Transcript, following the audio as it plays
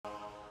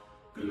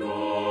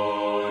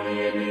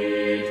Glory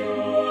be to the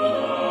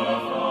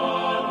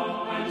Father,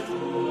 and to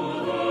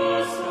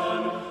the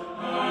Son,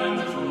 and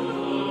to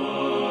the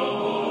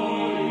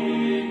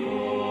Holy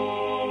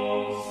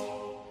Ghost,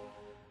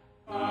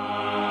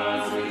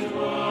 as it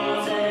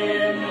was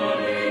in the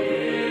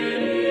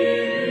beginning,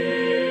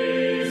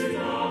 is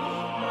now,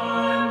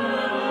 and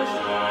ever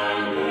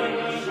shall be,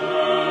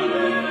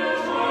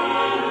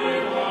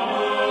 without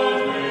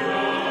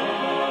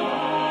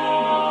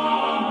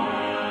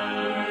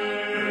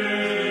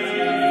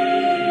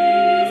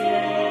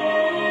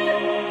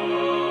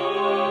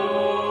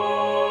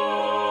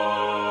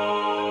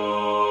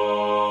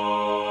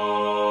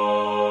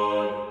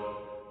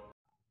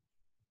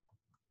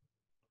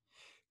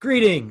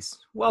Greetings.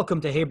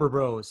 Welcome to Haber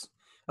Bros,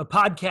 a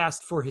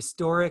podcast for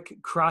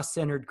historic,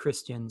 cross-centered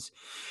Christians.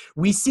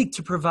 We seek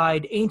to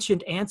provide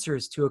ancient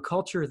answers to a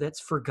culture that's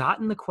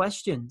forgotten the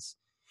questions.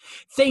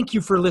 Thank you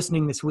for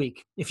listening this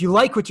week. If you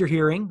like what you're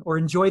hearing or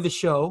enjoy the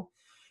show,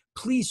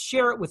 please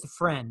share it with a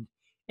friend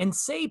and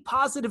say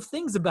positive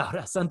things about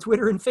us on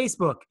Twitter and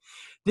Facebook.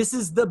 This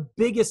is the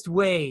biggest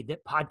way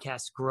that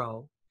podcasts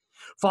grow.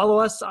 Follow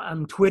us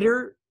on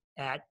Twitter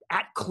at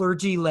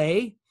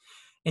 @ClergyLay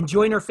and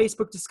join our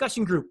Facebook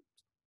discussion group.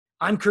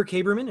 I'm Kirk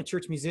Haberman, a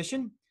church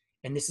musician,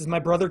 and this is my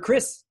brother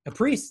Chris, a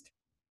priest.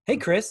 Hey,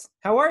 Chris,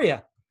 how are you?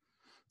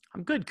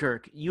 I'm good,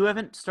 Kirk. You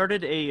haven't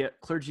started a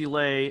Clergy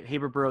Lay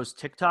Haber Bros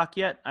TikTok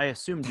yet? I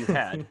assumed you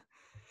had.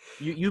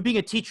 You being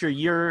a teacher,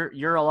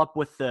 you're all up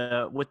with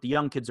what the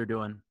young kids are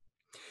doing.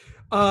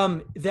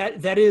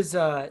 That is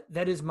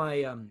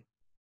my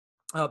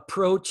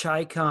pro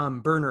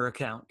Chicom burner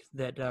account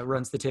that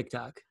runs the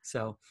TikTok.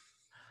 So.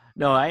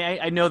 No,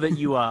 I know that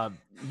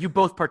you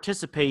both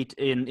participate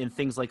in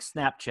things like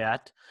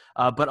Snapchat,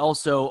 but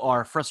also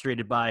are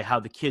frustrated by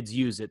how the kids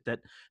use it. That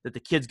the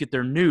kids get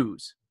their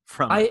news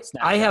from Snapchat.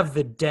 I have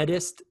the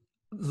deadest,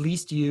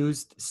 least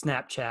used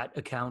Snapchat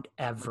account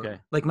ever.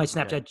 Okay. Like my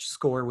Snapchat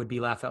score would be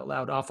laugh out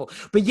loud awful.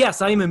 But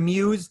yes, I am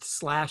amused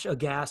 /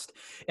 aghast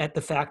at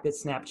the fact that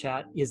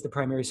Snapchat is the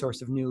primary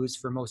source of news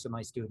for most of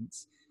my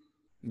students.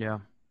 Yeah.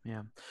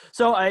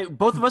 So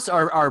both of us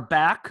are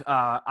back.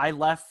 I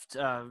left.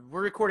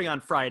 We're recording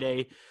on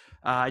Friday.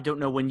 I don't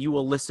know when you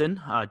will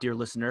listen, dear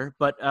listener,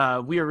 but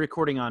we are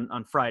recording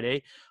on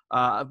Friday.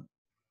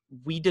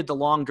 We did the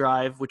long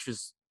drive, which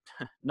was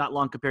not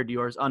long compared to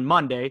yours, on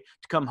Monday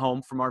to come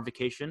home from our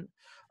vacation.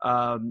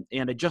 And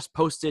I just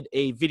posted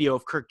a video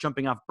of Kirk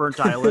jumping off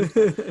Burnt Island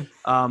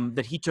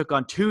that he took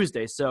on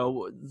Tuesday.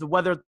 So the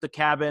weather at the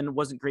cabin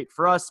wasn't great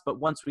for us, but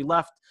once we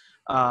left,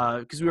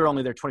 because we were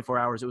only there 24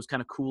 hours, it was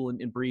kind of cool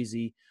and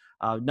breezy.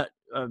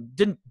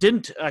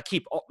 Didn't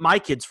keep my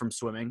kids from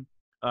swimming.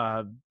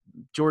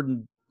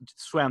 Jordan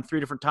swam 3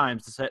 different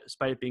times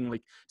despite it being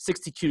like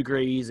 62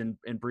 degrees and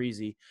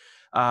breezy.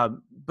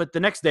 But the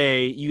next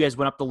day, you guys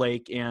went up the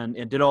lake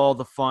and did all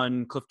the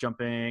fun cliff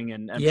jumping,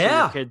 and I'm sure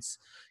your kids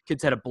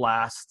had a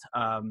blast.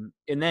 And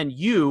then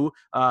you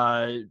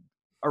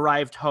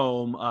arrived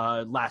home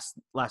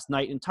last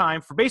night in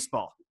time for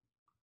baseball.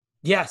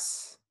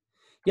 Yes,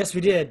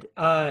 we did.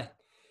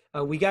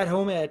 We got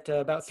home at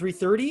about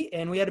 3:30,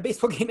 and we had a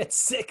baseball game at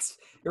 6.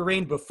 It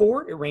rained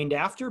before, it rained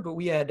after, but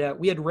we had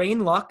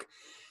rain luck,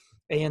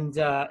 and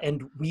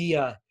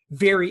we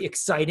very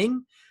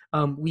exciting.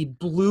 We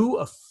blew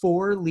a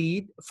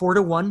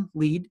 4-1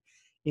 lead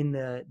in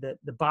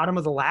the bottom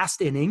of the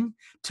last inning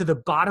to the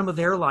bottom of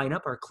their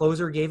lineup. Our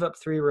closer gave up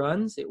 3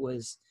 runs. It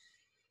was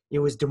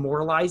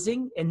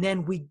demoralizing, and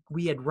then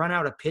we had run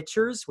out of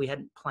pitchers. We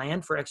hadn't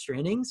planned for extra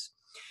innings.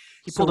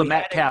 He pulled a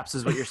Matt Capps,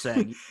 is what you're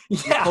saying. Yeah.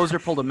 The closer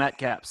pulled a Matt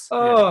Capps.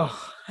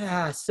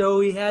 Yeah. So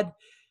we had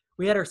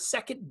our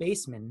second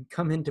baseman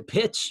come in to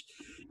pitch,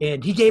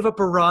 and he gave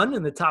up a run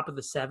in the top of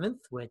the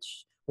 7th,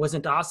 which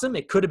wasn't awesome.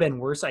 It could have been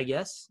worse, I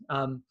guess.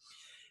 And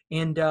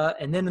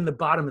then in the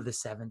bottom of the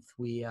 7th,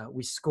 we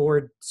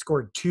scored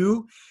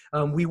 2.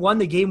 We won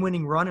the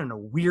game-winning run on a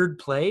weird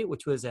play,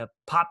 which was a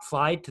pop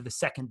fly to the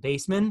second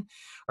baseman.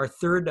 Our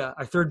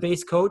third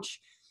base coach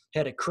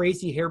had a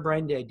crazy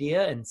harebrained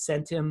idea and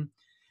sent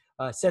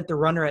the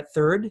runner at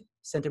third,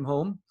 sent him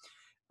home,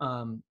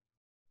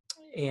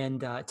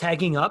 and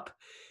tagging up.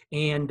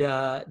 And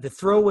the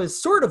throw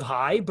was sort of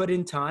high, but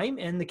in time,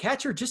 and the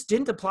catcher just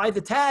didn't apply the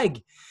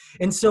tag.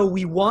 And so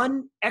we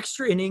won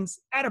extra innings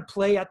at a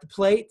play at the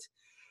plate.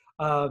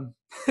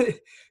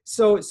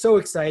 So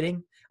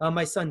exciting.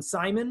 My son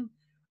Simon,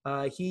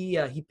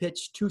 he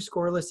pitched 2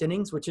 scoreless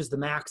innings, which is the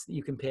max that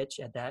you can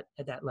pitch at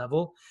that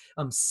level.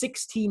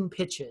 16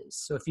 pitches.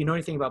 So if you know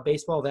anything about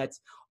baseball, that's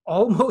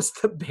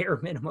almost the bare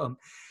minimum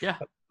of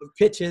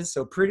pitches.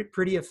 So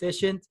pretty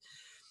efficient.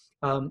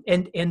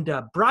 And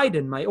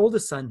Bryden, my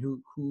oldest son,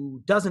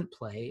 who doesn't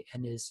play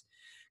and is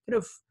kind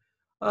of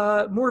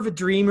more of a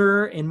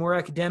dreamer and more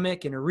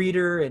academic and a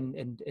reader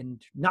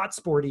and not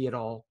sporty at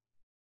all.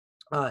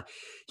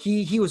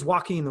 He was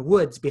walking in the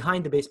woods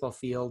behind the baseball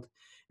field,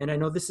 and I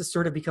know this has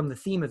sort of become the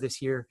theme of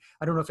this year.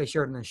 I don't know if I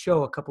shared on the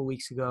show a couple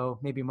weeks ago,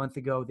 maybe a month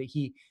ago, that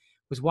he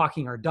was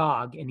walking our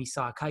dog and he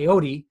saw a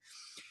coyote.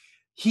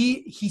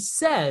 He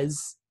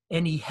says,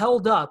 and he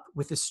held up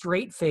with a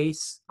straight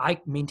face,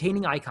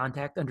 maintaining eye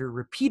contact under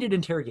repeated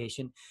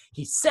interrogation.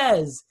 He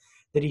says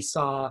that he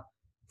saw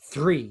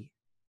 3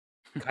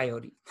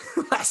 coyote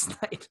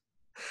last night.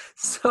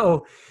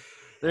 So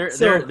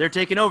they're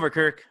taking over,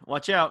 Kirk.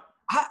 Watch out.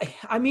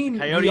 I mean,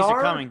 Coyotes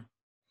are coming.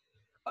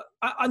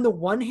 On the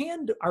one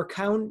hand, our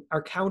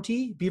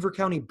county, Beaver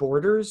County,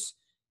 borders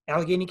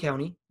Allegheny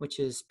County, which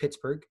is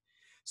Pittsburgh.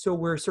 So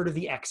we're sort of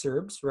the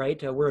exurbs, right?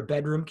 We're a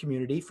bedroom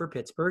community for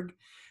Pittsburgh.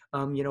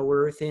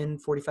 We're within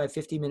 45,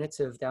 50 minutes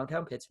of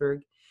downtown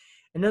Pittsburgh.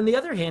 And on the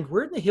other hand,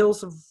 we're in the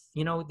hills of,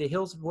 the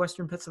hills of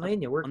Western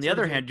Pennsylvania. On the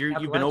other hand,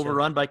 you've been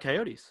overrun by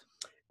coyotes.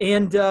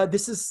 And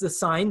this is the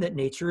sign that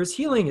nature is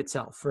healing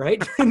itself,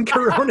 right? In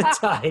Corona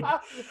tide.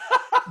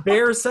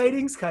 Bear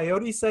sightings,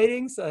 coyote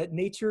sightings,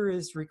 nature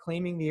is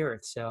reclaiming the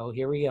earth. So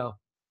here we go.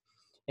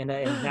 And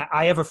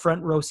I have a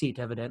front row seat,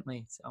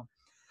 evidently.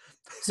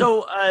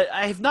 So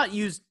I have not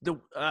used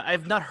I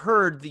have not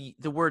heard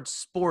the word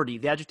sporty,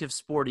 the adjective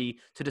sporty,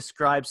 to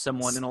describe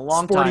someone in a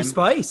long Sporty time.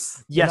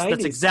 Spice. Yes,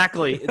 that's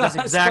exactly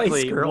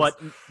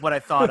what I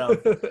thought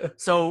of.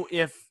 So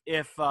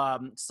if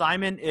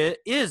Simon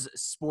is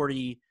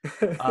sporty,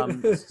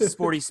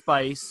 sporty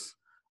Spice,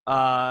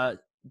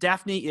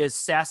 Daphne is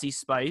sassy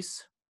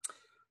Spice.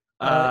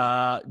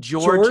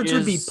 George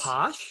would be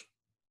posh.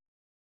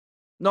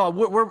 No,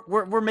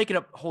 we're making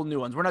up whole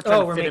new ones. We're not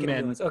trying to fit him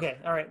in. Okay,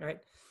 all right.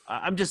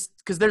 I'm just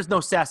because there's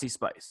no sassy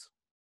Spice,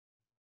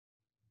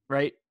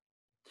 right?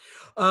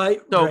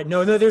 Right.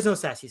 No, there's no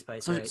sassy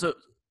Spice. So, right. so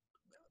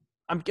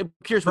I'm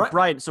curious with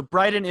Bryden. So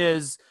Bryden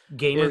is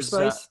Gamer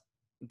Spice.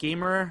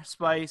 Gamer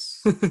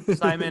Spice.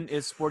 Simon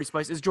is Sporty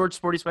Spice. Is George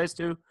Sporty Spice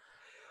too?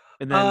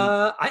 And then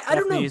I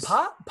don't know.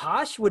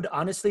 Posh would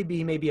honestly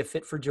be maybe a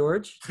fit for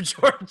George. For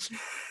George.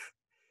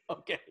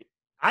 Okay.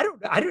 I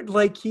don't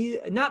like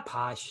not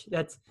posh.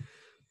 That's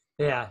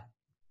yeah.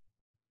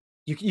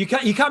 You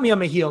caught me on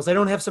my heels. I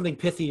don't have something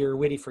pithy or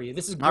witty for you.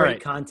 This is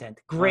great content.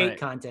 Great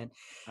content.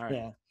 All right.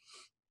 Yeah.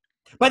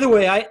 By the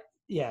way,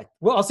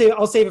 Well,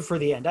 I'll save it for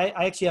the end. I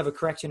actually have a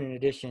correction and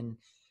addition,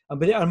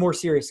 but a more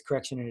serious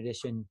correction and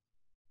addition.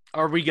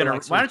 Are we gonna?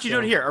 Why don't you do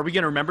it here? Are we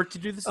gonna remember to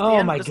do this? At the Oh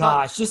end? my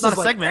gosh! This is not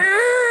a segment.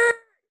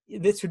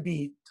 This would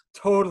be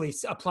totally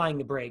applying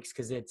the brakes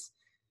because it's.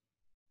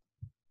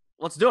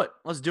 Let's do it.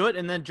 Let's do it,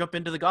 and then jump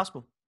into the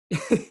gospel.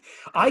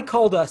 I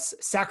called us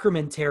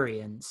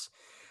sacramentarians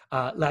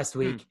last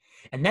week,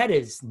 and that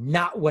is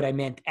not what I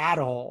meant at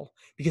all.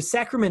 Because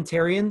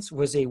sacramentarians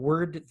was a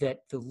word that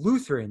the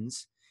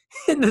Lutherans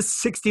in the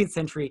 16th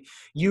century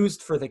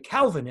used for the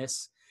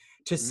Calvinists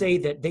to say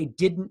that they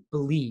didn't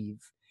believe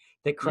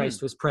that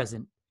Christ was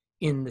present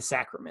in the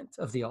sacrament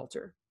of the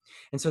altar.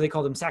 And so they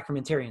called them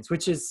sacramentarians,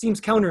 which seems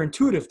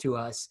counterintuitive to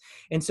us.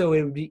 And so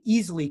it would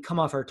easily come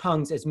off our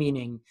tongues as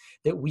meaning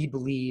that we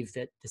believe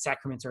that the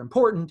sacraments are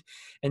important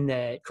and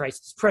that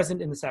Christ is present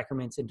in the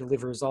sacraments and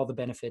delivers all the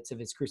benefits of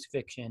his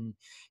crucifixion,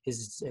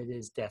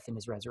 his death, and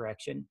his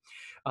resurrection.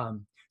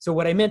 So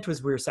what I meant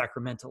was we're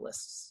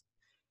sacramentalists.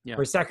 Yeah.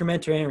 Where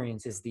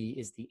sacramentarians is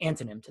the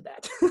antonym to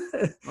that.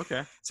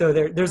 Okay. So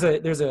there's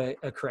a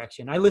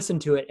correction. I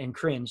listened to it and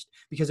cringed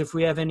because if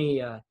we have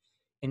any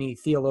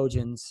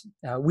theologians,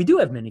 we do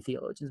have many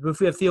theologians, but if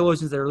we have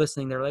theologians that are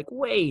listening, they're like,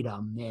 wait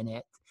a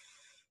minute.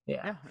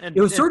 Yeah. And,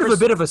 it was sort of a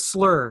bit of a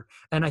slur.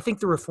 And I think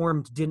the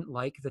Reformed didn't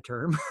like the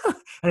term.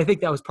 And I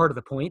think that was part of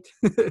the point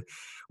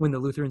when the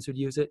Lutherans would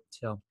use it.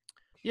 So.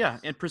 Yeah,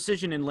 and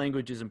precision in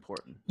language is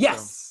important.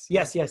 Yes, so.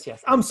 Yes.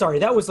 I'm sorry,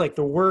 that was like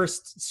the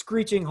worst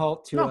screeching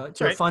halt to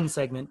a fun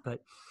segment. But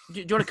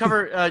do you want to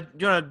cover? Do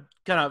you want to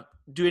kind of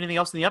do anything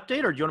else in the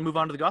update, or do you want to move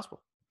on to the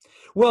gospel?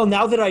 Well,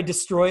 now that I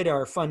destroyed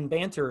our fun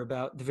banter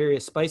about the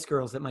various Spice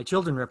Girls that my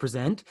children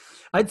represent,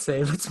 I'd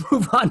say let's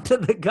move on to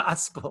the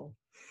gospel.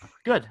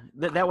 Good.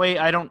 That way,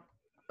 I don't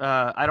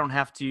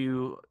have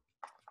to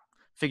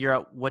figure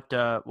out what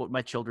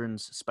my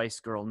children's Spice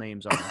Girl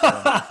names are.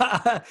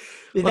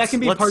 So that can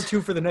be part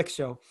 2 for the next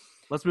show.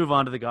 Let's move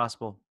on to the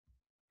gospel.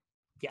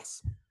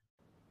 Yes.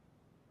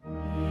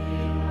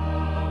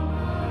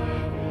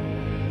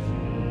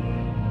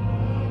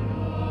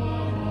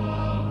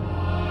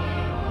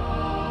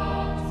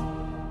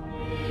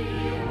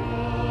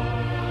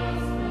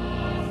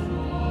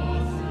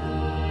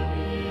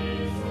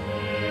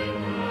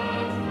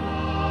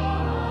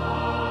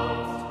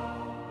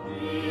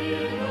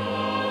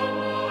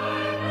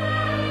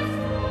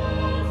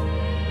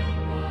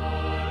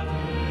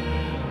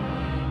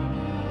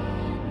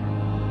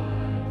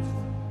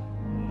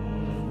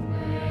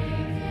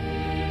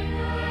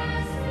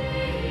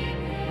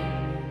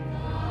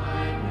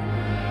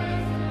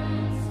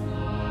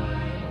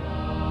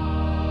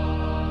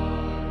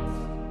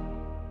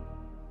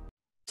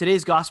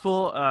 Today's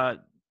gospel,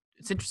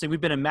 it's interesting. We've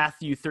been in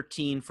Matthew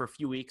 13 for a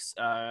few weeks,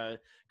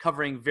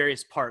 covering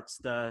various parts,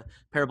 the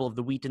parable of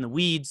the wheat and the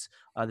weeds,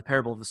 the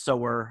parable of the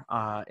sower,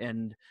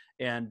 and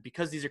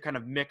because these are kind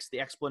of mixed, the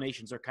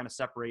explanations are kind of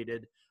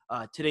separated.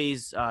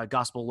 Today's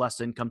gospel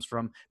lesson comes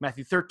from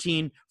Matthew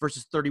 13,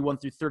 verses 31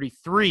 through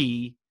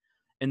 33,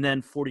 and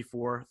then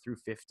 44 through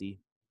 50.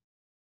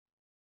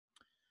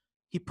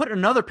 He put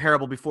another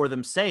parable before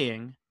them,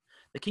 saying,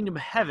 the kingdom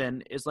of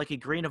heaven is like a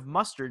grain of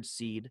mustard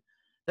seed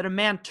that a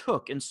man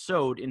took and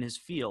sowed in his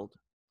field.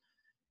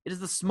 It is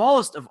the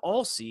smallest of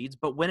all seeds,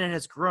 but when it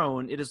has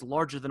grown, it is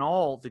larger than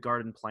all the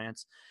garden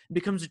plants and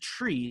becomes a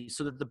tree,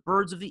 so that the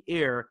birds of the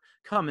air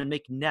come and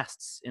make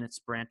nests in its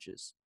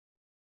branches.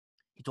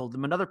 He told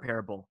them another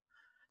parable.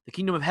 The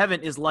kingdom of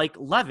heaven is like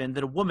leaven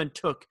that a woman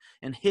took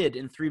and hid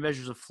in 3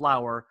 measures of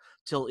flour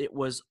till it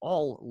was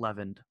all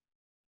leavened.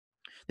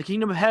 The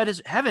kingdom of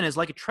heaven is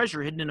like a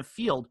treasure hidden in a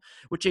field,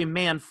 which a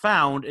man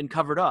found and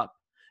covered up.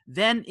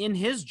 Then in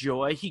his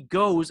joy, he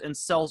goes and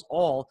sells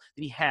all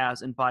that he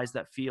has and buys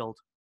that field.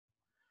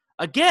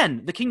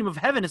 Again, the kingdom of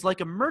heaven is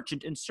like a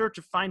merchant in search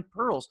of fine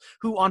pearls,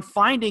 who on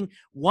finding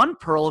one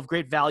pearl of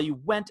great value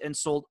went and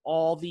sold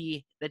all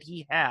that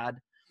he had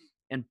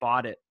and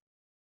bought it.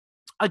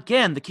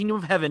 Again, the kingdom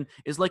of heaven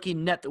is like a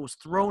net that was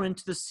thrown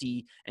into the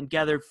sea and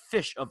gathered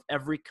fish of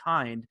every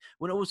kind.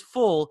 When it was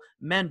full,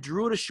 men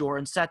drew it ashore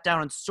and sat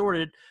down and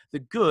sorted the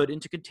good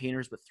into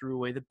containers, but threw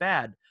away the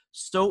bad.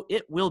 So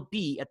it will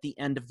be at the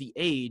end of the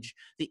age.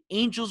 The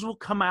angels will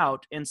come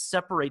out and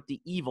separate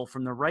the evil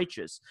from the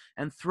righteous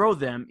and throw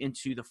them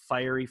into the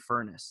fiery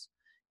furnace.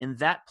 In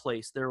that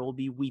place there will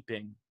be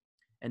weeping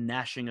and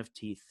gnashing of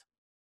teeth.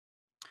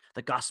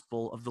 The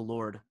gospel of the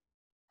Lord.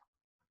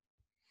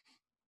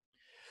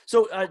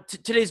 So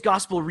today's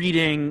gospel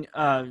reading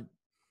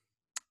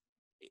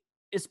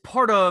is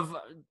part of,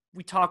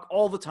 we talk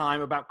all the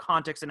time about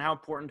context and how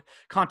important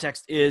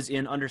context is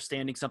in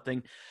understanding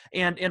something.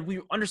 And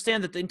we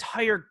understand that the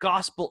entire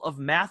gospel of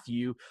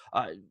Matthew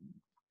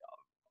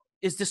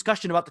is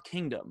discussion about the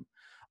kingdom.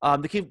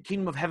 The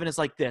kingdom of heaven is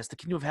like this. The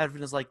kingdom of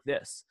heaven is like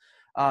this.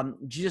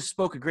 Jesus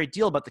spoke a great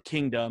deal about the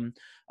kingdom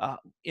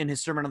in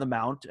his Sermon on the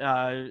Mount.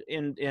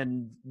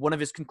 And one of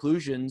his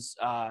conclusions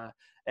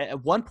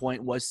at one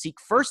point was, seek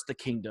first the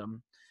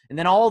kingdom, and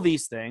then all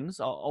these things,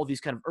 all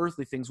these kind of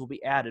earthly things will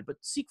be added. But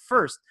seek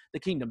first the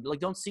kingdom. Like,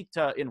 don't seek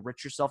to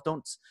enrich yourself.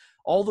 Don't,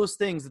 all those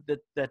things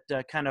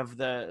that kind of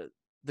the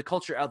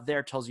culture out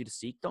there tells you to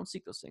seek. Don't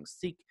seek those things.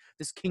 Seek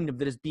this kingdom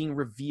that is being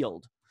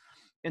revealed.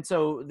 And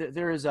so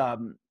there is a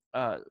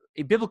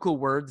biblical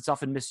word that's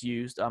often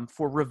misused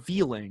for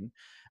revealing,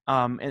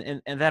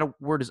 and that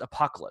word is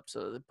apocalypse.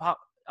 So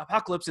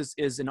apocalypse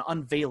is an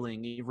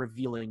unveiling, a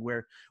revealing,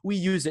 where we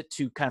use it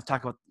to kind of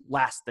talk about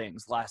last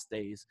things, last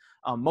days,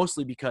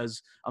 mostly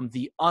because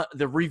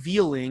the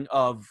revealing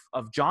of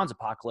John's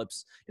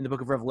apocalypse in the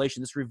book of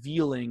Revelation, this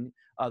revealing,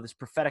 this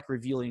prophetic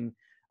revealing,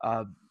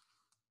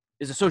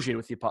 is associated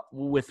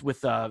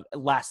with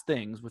last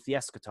things, with the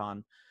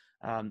eschaton,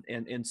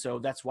 and so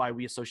that's why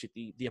we associate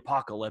the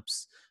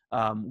apocalypse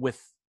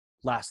with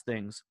last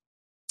things.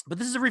 But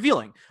this is a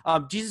revealing.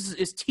 Jesus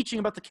is teaching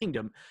about the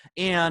kingdom,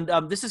 and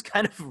this is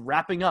kind of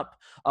wrapping up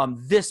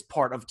this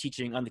part of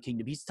teaching on the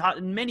kingdom. He's taught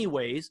in many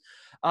ways,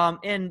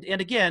 and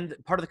again,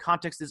 part of the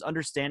context is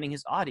understanding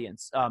his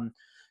audience.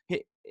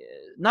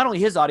 Not only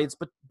his audience,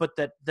 but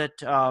that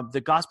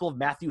the Gospel of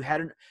Matthew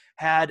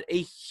had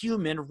a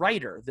human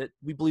writer, that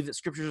we believe that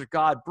scriptures are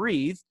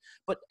God-breathed,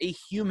 but a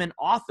human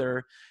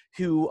author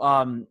who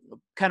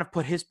kind of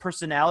put his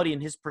personality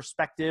and his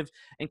perspective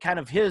and kind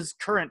of his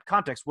current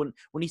context when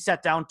he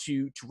sat down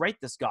to write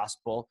this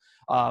gospel,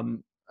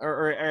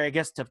 or I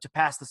guess to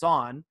pass this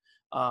on,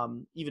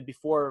 even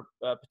before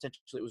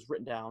potentially it was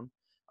written down.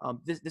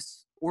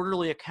 This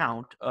orderly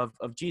account of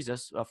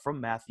Jesus from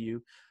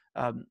Matthew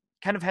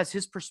kind of has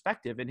his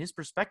perspective, and his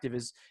perspective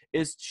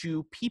is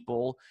to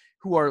people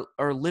who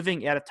are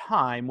living at a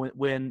time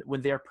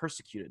when they are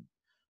persecuted.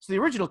 So the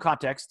original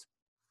context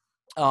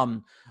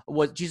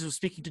was Jesus was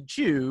speaking to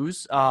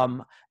Jews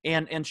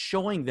and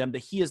showing them that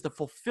he is the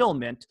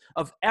fulfillment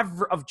of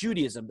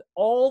Judaism.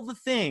 All the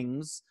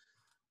things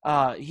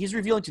he's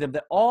revealing to them,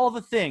 that all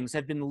the things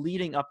had been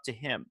leading up to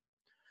him.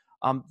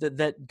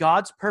 That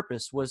God's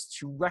purpose was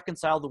to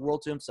reconcile the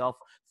world to himself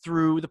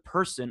through the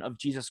person of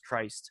Jesus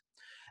Christ.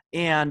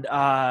 And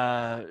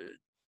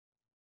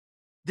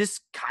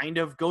this kind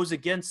of goes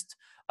against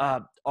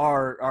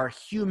our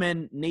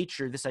human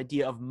nature, this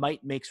idea of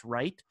might makes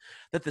right,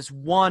 that this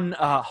one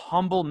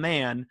humble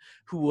man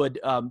who would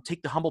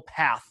take the humble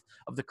path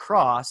of the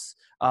cross,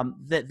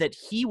 that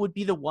he would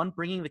be the one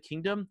bringing the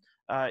kingdom,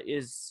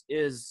 is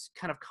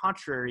kind of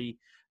contrary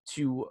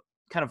to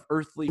kind of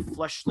earthly,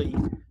 fleshly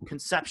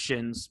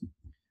conceptions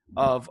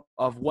of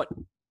what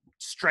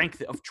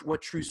strength, of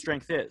what true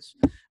strength is.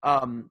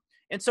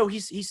 And so he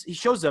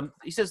shows them,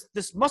 he says,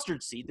 this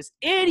mustard seed, this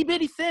itty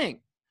bitty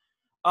thing.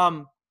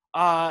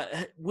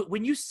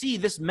 When you see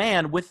this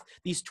man with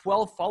these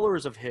 12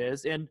 followers of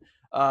his and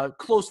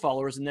close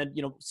followers, and then,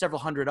 several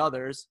hundred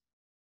others,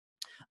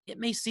 it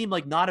may seem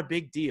like not a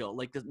big deal,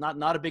 like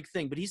not a big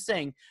thing. But he's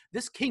saying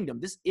this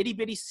kingdom, this itty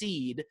bitty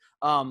seed,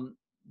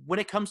 when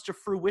it comes to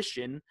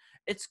fruition,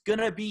 it's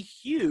gonna be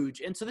huge.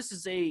 And so this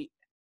is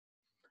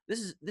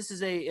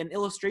an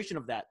illustration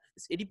of that.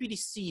 This itty bitty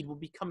seed will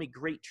become a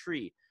great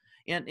tree.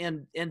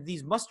 And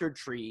these mustard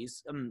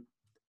trees,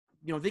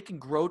 they can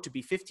grow to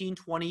be 15,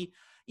 20,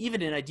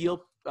 even in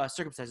ideal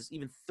circumstances,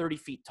 even 30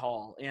 feet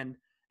tall. And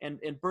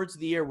and birds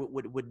of the air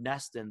would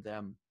nest in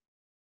them.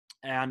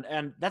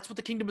 And that's what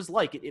the kingdom is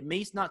like. It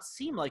may not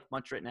seem like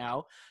much right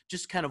now,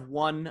 just kind of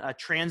one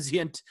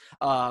transient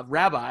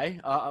rabbi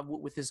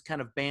with his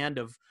kind of band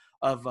of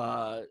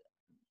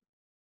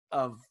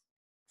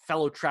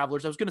fellow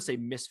travelers. I was going to say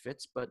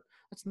misfits, but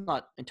that's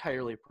not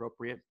entirely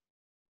appropriate.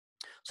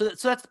 So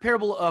that's the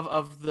parable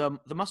of the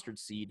mustard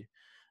seed,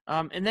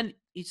 and then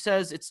he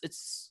says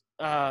it's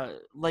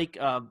like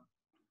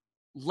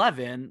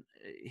leaven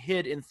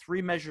hid in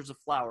 3 measures of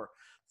flour.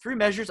 3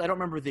 measures. I don't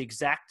remember the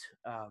exact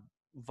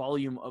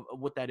volume of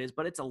what that is,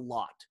 but it's a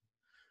lot.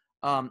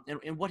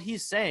 And what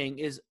he's saying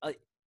is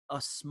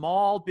a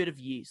small bit of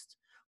yeast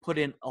put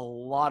in a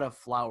lot of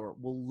flour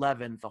will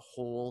leaven the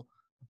whole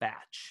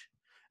batch.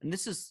 And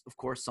this is, of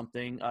course,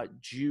 something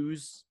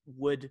Jews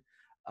would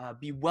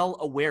be well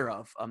aware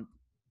of.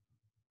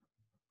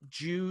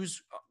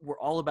 Jews were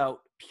all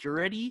about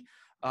purity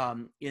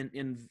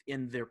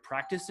in their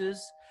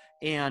practices,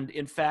 and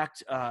in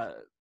fact,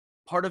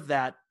 part of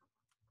that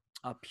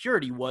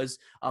purity was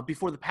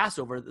before the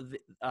Passover.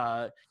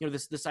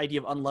 This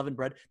idea of unleavened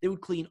bread, they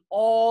would clean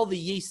all the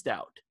yeast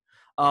out,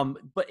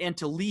 and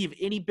to leave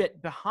any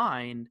bit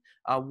behind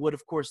would,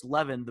 of course,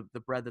 leaven the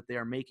bread that they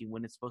are making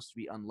when it's supposed to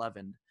be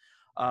unleavened.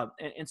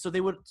 And so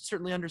they would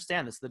certainly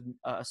understand this. That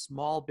a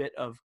small bit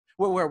of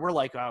where we're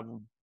like,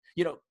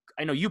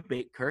 I know you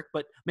bake, Kirk,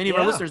 but many of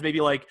our listeners may be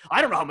like,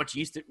 I don't know how much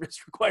yeast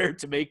is required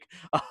to make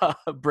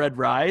bread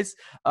rise,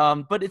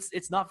 but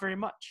it's not very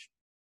much.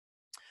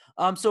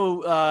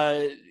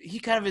 So he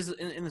kind of is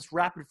in this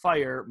rapid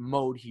fire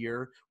mode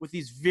here with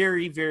these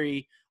very,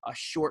 very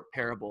short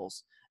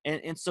parables.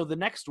 And so the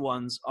next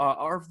ones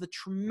are the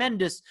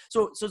tremendous.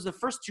 So the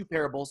first 2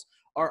 parables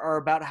are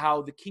about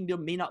how the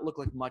kingdom may not look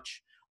like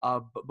much,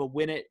 but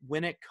when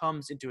it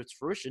comes into its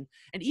fruition,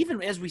 and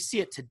even as we see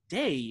it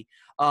today,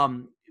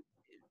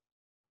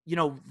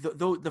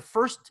 the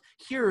first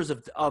hearers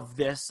of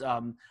this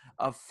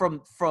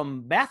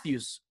from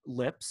Matthew's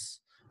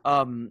lips,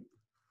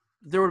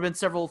 there would have been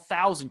several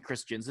thousand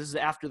Christians. This is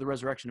after the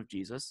resurrection of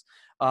Jesus.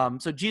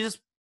 So Jesus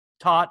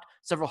taught,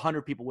 several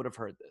hundred people would have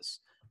heard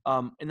this.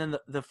 And then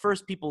the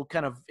first people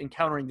kind of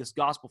encountering this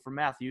gospel from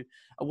Matthew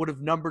would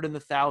have numbered in the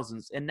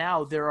thousands. And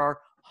now there are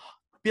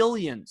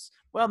billions,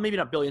 well, maybe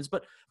not billions,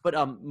 but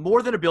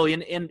more than a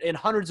billion and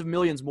hundreds of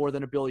millions more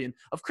than a billion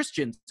of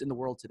Christians in the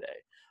world today.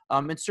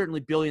 And certainly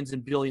billions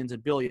and billions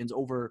and billions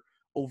over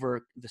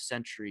the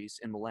centuries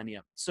and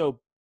millennia. So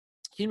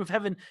Kingdom of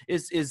Heaven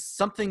is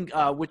something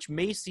which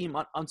may seem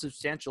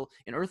unsubstantial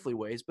in earthly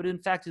ways, but in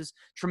fact is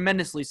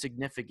tremendously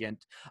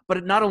significant.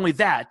 But not only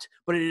that,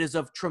 but it is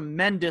of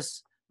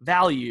tremendous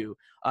value.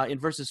 In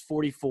verses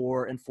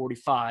 44 and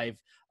 45,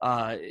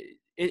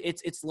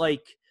 it's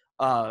like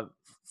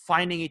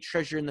finding a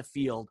treasure in the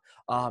field,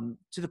 to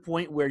the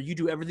point where you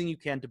do everything you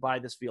can to buy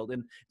this field.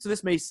 And so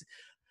this may,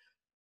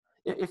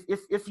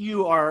 if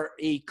you are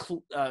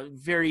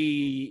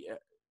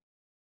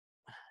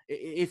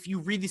if you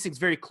read these things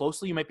very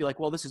closely, you might be like,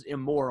 well, this is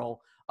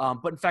immoral.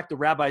 But in fact, the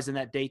rabbis in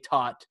that day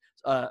taught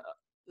the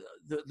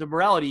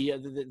morality,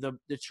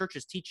 the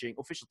church's teaching,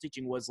 official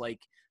teaching was like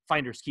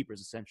finders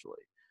keepers, essentially.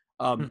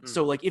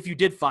 So like if you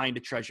did find a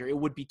treasure, it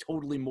would be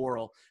totally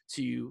moral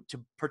to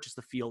purchase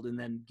the field and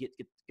then get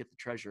the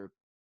treasure.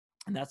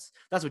 And that's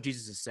what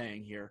Jesus is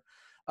saying here.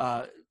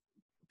 But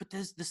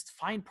this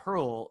fine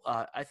pearl,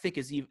 I think,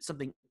 is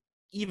something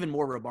even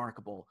more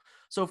remarkable.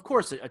 So of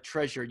course, a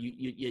treasure,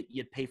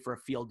 you'd pay for a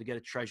field to get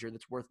a treasure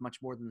that's worth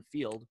much more than the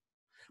field.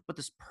 But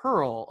this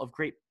pearl of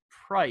great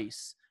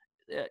price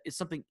is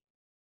something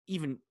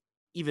even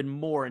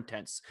more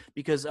intense,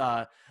 because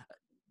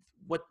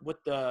what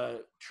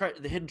the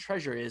hidden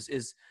treasure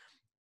is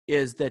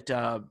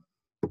that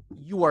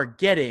you are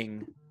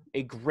getting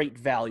a great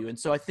value. And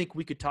so I think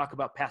we could talk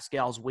about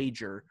Pascal's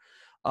wager.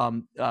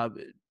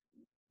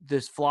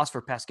 This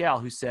philosopher Pascal,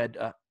 who said,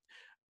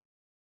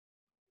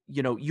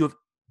 you have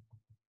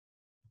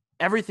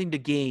everything to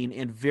gain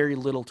and very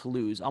little to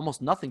lose,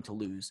 almost nothing to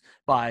lose,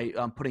 by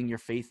putting your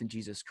faith in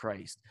Jesus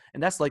Christ.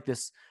 And that's like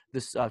this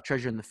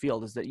treasure in the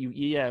field, is that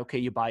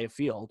you buy a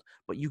field,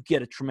 but you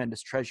get a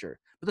tremendous treasure.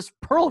 But this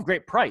pearl of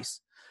great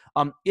price,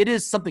 it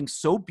is something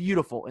so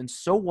beautiful and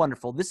so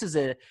wonderful. This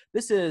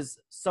is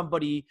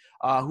somebody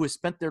who has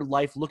spent their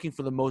life looking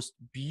for the most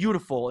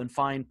beautiful and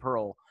fine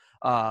pearl,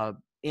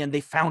 and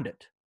they found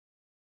it.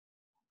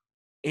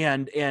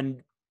 And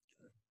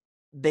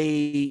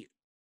they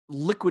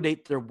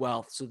liquidate their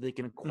wealth so they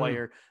can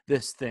acquire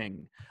this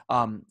thing.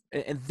 And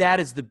that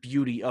is the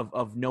beauty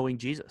of knowing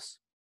Jesus.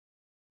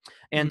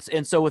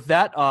 And so with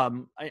that,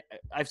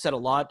 I've said a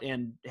lot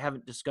and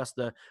haven't discussed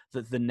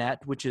the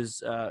net, which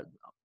is,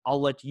 I'll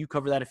let you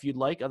cover that if you'd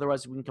like.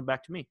 Otherwise, we can come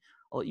back to me.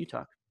 I'll let you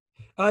talk.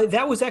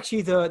 That was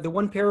actually the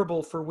one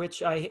parable for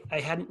which I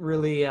hadn't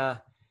really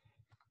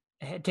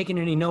had taken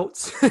any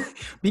notes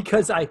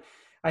because I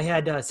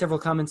had several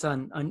comments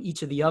on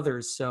each of the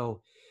others.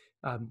 So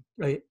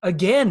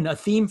again, a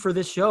theme for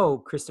this show,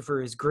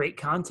 Christopher, is great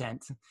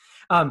content.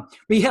 But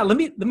yeah, let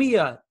me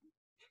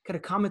kind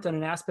of comment on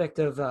an aspect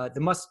of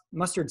the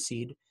mustard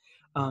seed.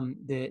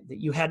 that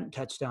you hadn't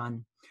touched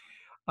on.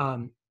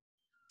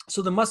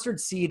 So the mustard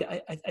seed,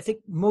 I think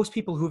most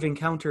people who've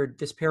encountered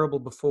this parable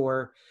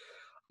before,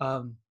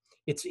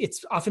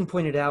 it's often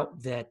pointed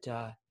out that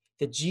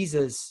that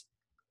Jesus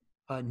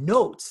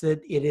notes that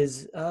it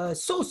is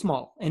so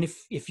small. And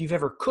if you've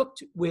ever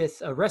cooked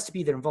with a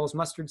recipe that involves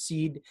mustard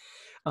seed,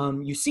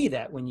 you see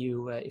that when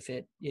you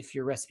if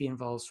your recipe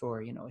involves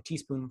for a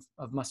teaspoon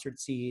of mustard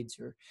seeds,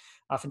 or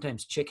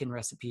oftentimes chicken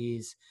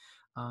recipes,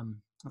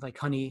 like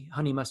honey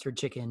mustard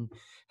chicken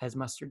has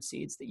mustard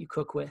seeds that you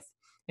cook with,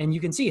 and you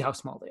can see how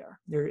small they are.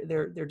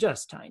 They're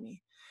just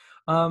tiny,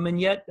 and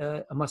yet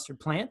a mustard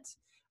plant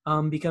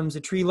becomes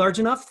a tree large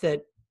enough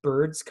that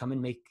birds come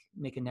and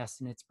make a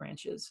nest in its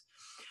branches.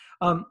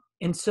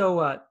 And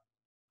so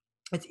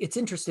it's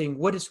interesting.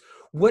 What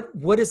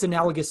is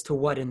analogous to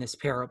what in this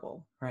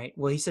parable, right?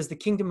 Well, he says the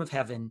kingdom of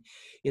heaven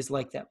is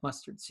like that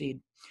mustard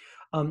seed.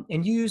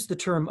 And you used the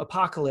term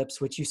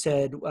apocalypse, which you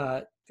said,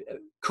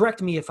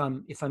 correct me if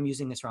I'm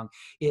using this wrong.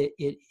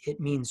 It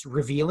means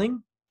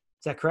revealing.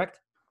 Is that correct?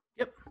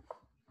 Yep.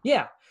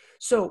 Yeah.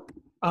 So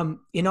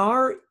in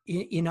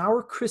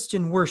our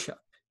Christian worship,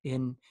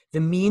 in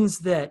the means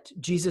that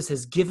Jesus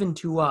has given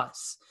to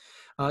us,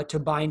 to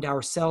bind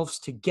ourselves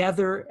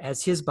together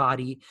as his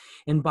body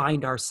and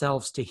bind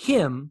ourselves to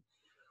him,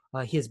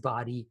 his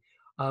body,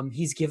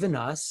 he's given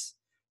us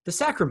the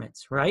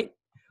sacraments, right?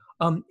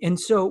 And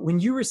so when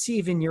you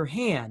receive in your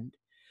hand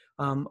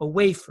a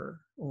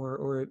wafer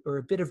or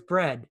a bit of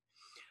bread,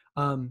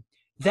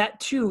 that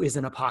too is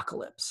an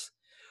apocalypse.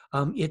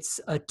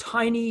 It's a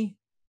tiny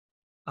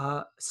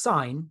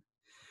sign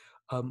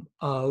and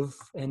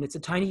it's a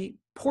tiny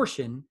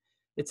portion.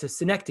 It's a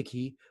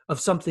synecdoche of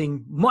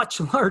something much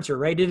larger,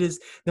 right? It is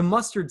the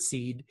mustard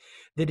seed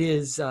that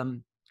is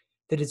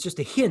just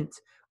a hint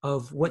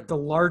of what the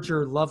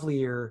larger,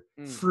 lovelier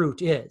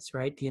fruit is,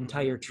 right? The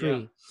entire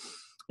tree.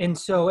 Yeah. And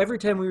so every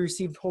time we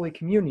received Holy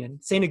Communion,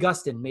 St.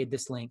 Augustine made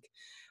this link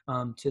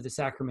to the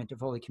sacrament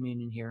of Holy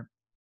Communion here.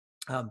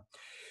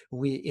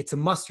 It's a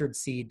mustard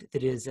seed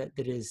that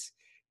is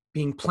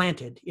being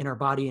planted in our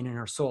body and in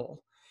our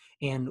soul.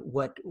 And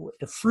what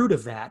the fruit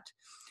of that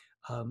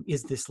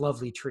is this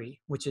lovely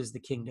tree, which is the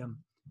kingdom.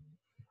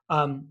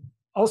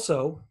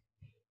 Also,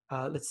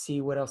 let's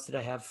see, what else did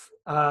I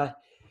have?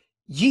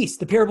 Yeast,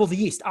 the parable of the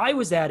yeast. I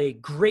was at a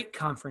great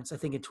conference, I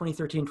think in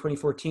 2013,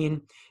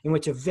 2014, in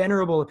which a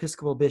venerable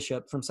Episcopal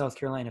bishop from South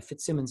Carolina,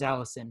 Fitzsimmons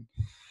Allison,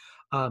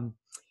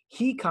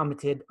 he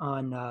commented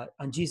on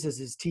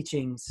Jesus's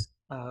teachings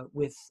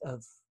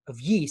of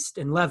yeast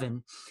and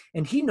leaven.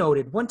 And he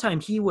noted one time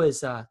he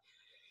was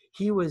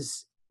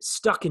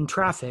stuck in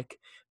traffic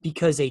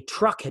because a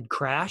truck had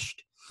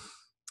crashed,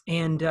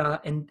 and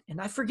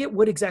I forget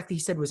what exactly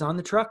he said was on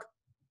the truck,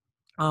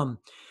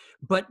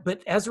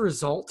 but as a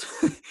result,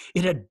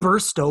 it had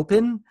burst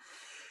open,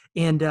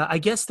 and I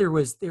guess there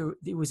was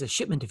a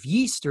shipment of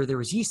yeast, or there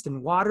was yeast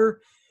and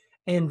water,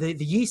 and the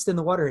yeast and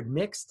the water had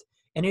mixed,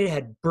 and it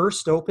had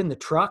burst open the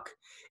truck,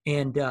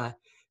 and the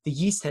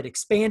yeast had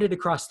expanded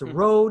across the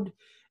road.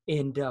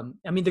 And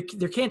I mean,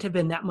 there can't have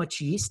been that much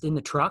yeast in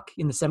the truck,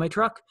 in the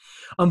semi-truck,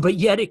 but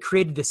yet it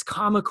created this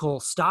comical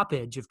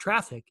stoppage of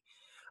traffic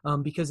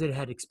because it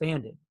had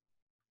expanded.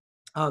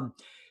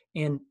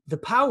 And the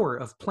power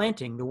of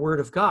planting the Word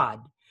of God,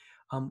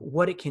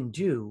 what it can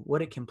do,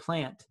 what it can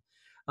plant,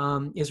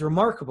 is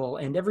remarkable.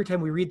 And every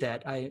time we read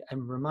that,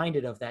 I'm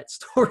reminded of that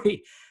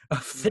story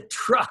of the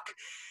truck,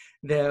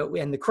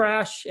 and the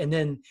crash, and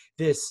then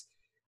this.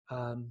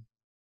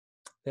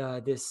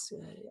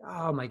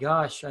 Oh my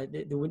gosh,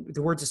 the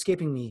word's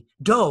escaping me.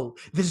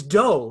 This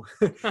dough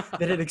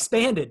that had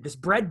expanded, this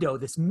bread dough,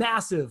 this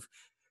massive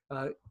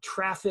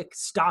traffic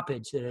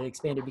stoppage that had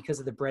expanded because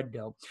of the bread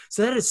dough.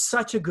 So that is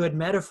such a good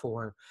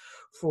metaphor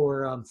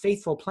for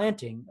faithful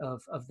planting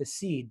of the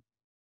seed.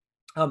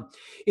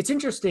 It's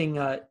interesting,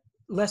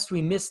 lest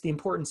we miss the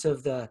importance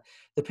of the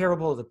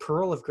parable of the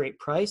pearl of great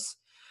price.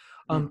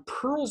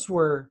 Pearls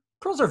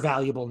are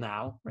valuable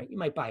now, right? You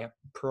might buy a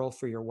pearl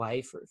for your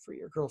wife or for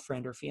your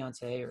girlfriend or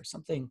fiance or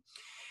something.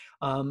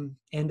 And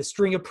the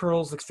string of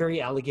pearls looks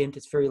very elegant.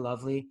 It's very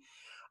lovely.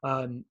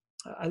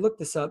 I looked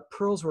this up.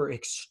 Pearls were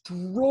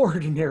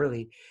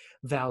extraordinarily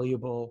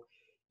valuable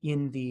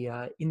in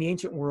the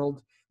ancient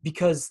world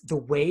because the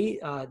way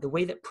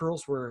that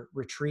pearls were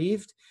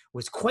retrieved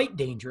was quite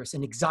dangerous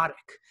and exotic.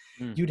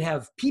 You'd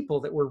have people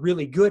that were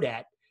really good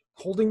at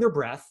holding their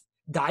breath,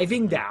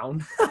 diving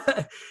down,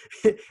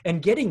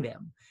 and getting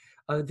them.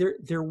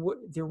 There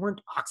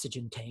weren't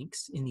oxygen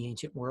tanks in the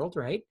ancient world,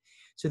 right?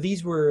 So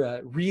these were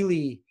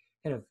really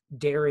kind of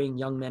daring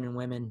young men and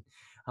women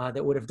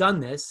that would have done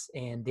this,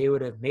 and they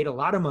would have made a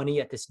lot of money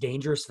at this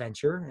dangerous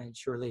venture. And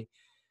surely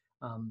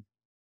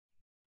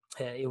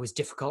it was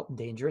difficult and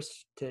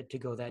dangerous to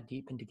go that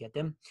deep and to get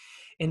them.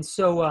 And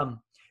so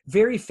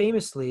very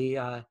famously,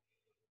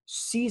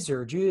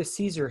 Julius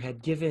Caesar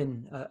had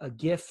given a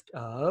gift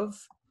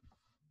of,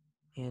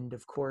 and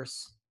of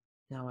course,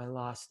 now I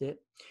lost it.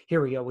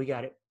 Here we go. We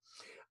got it.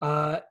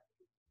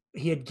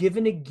 He had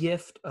given a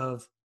gift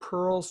of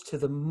pearls to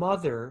the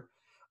mother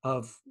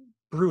of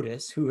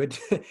Brutus, who had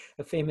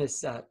a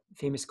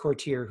famous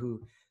courtier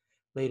who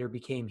later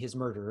became his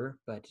murderer,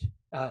 but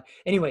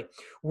anyway,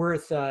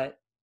 worth $6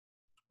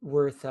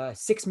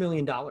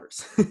 million,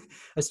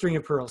 a string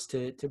of pearls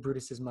to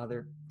Brutus's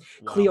mother.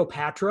 Wow.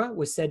 Cleopatra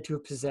was said to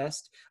have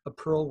possessed a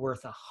pearl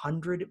worth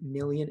 $100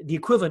 million, the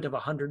equivalent of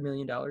 $100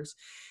 million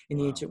in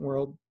the ancient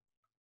world.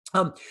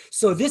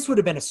 So this would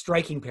have been a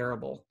striking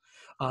parable,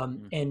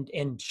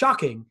 and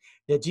shocking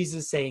that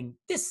Jesus is saying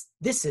this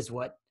is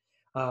what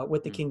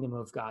the kingdom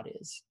of God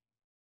is.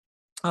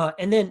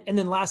 And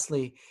then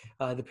lastly,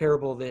 the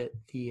parable that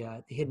the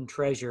hidden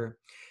treasure.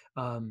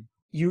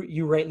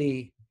 You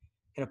rightly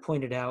kind of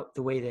pointed out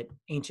the way that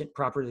ancient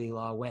property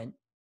law went,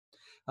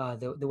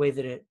 the way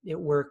that it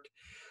worked.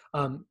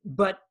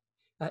 But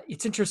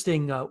it's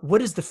interesting.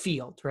 What is the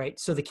field, right?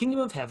 So the kingdom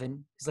of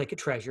heaven is like a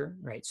treasure,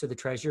 right? So the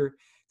treasure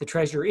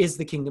is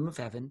the kingdom of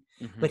heaven,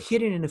 but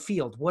hidden in a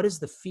field. What is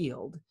the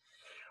field?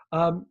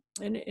 And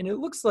it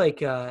looks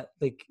like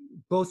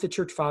both the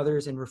church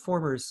fathers and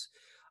reformers,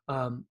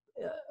 a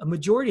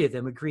majority of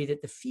them agree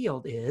that the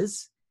field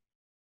is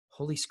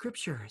Holy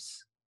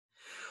Scriptures.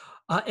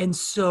 And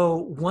so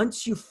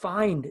once you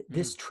find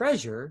this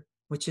treasure,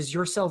 which is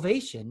your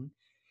salvation,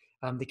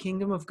 the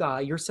kingdom of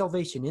God, your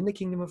salvation in the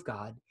kingdom of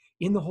God,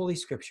 in the Holy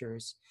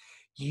Scriptures,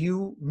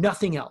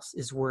 nothing else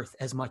is worth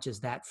as much as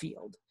that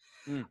field.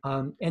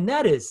 And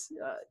that is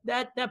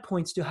that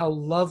points to how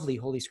lovely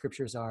Holy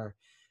Scriptures are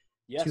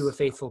to a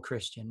faithful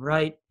Christian,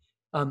 right?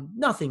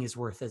 Nothing is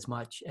worth as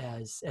much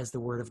as the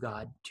Word of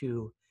God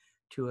to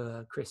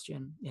a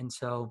Christian. And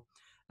so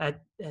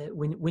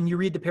when you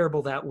read the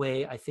parable that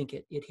way, I think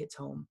it hits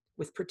home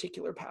with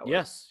particular power.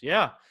 Yes.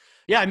 Yeah.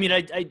 I mean,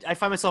 I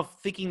find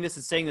myself thinking this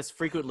and saying this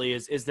frequently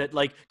is that,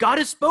 like, God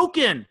has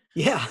spoken.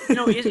 Yeah.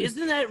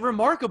 Isn't that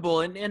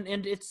remarkable?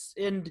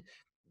 And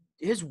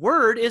his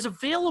word is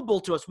available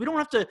to us. We don't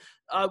have to,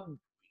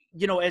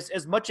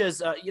 as much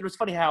as, it's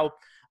funny how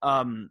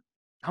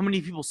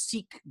many people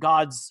seek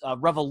God's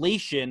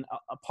revelation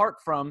apart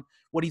from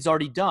what he's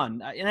already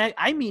done. And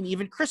I mean,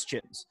 even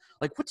Christians,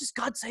 like, what does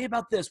God say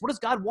about this? What does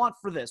God want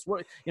for this?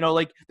 What,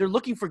 they're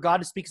looking for God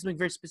to speak something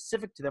very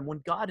specific to them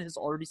when God has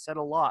already said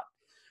a lot.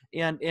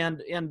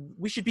 And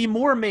we should be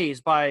more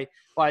amazed by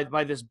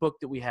this book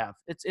that we have.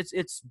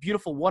 It's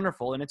beautiful,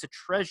 wonderful, and it's a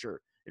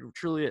treasure. It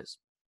truly is.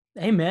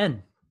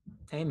 Amen.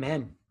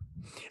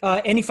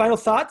 Any final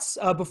thoughts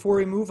before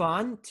we move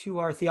on to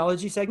our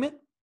theology segment?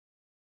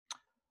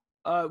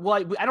 Well,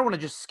 I don't want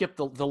to just skip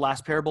the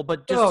last parable,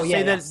 but just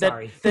say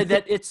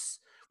that it's,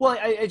 well,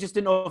 I just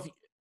didn't know if,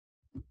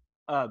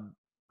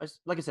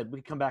 like I said, we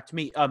could come back to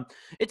me.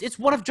 It's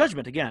one of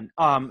judgment again.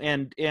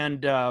 And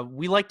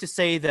we like to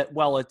say that,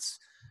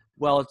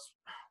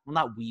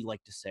 not we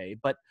like to say,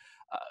 but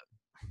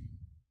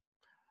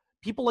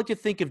people like to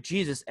think of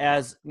Jesus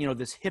as,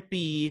 this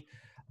hippie,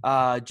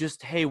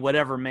 just, hey,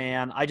 whatever,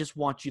 man, I just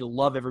want you to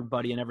love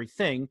everybody and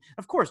everything.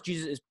 Of course,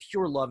 Jesus is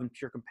pure love and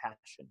pure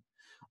compassion.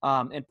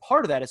 And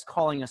part of that is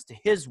calling us to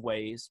his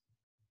ways.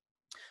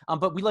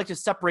 But we like to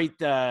separate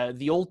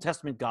the Old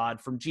Testament God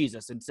from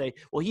Jesus and say,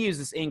 well, he is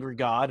this angry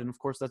God. And of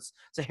course, it's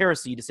a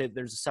heresy to say that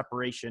there's a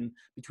separation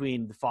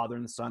between the Father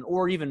and the Son,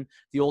 or even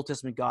the Old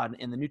Testament God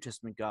and the New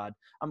Testament God.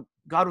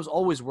 God was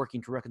always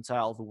working to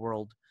reconcile the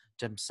world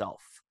to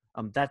himself.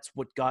 That's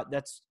what God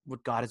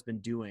has been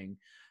doing.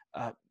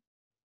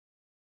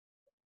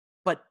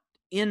 But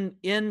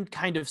in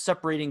kind of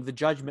separating the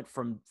judgment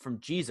from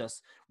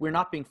Jesus, we're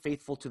not being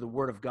faithful to the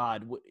Word of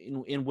God,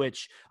 in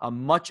which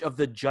much of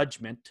the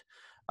judgment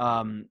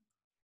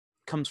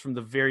comes from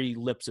the very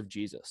lips of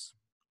Jesus,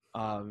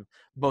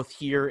 both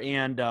here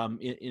and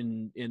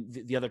in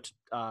the other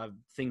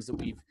things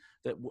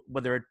that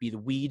whether it be the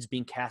weeds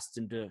being cast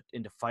into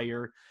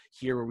fire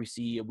here, where we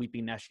see a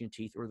weeping, gnashing of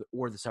teeth,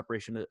 or the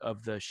separation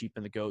of the sheep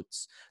and the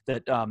goats.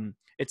 That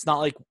it's not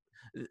like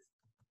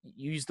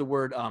you use the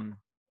word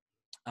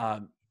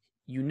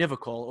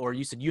univocal, or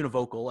you said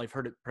univocal. I've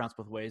heard it pronounced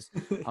both ways.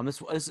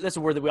 That's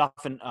a word that we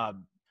often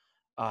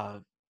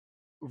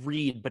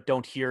read but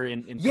don't hear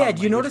in yeah.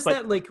 Do you notice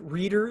that, like,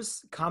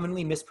 readers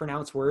commonly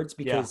mispronounce words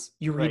because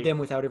you read them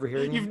without ever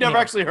hearing them? You've never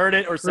actually heard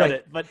it or said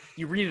it, but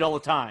you read it all the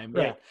time,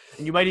 right?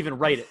 And you might even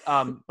write it.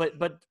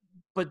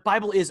 But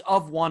Bible is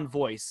of one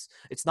voice.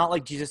 It's not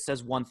like Jesus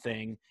says one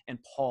thing and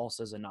Paul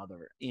says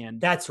another. And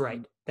that's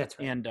right.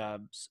 And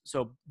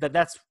so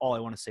that's all I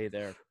want to say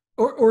there.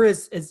 Or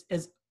as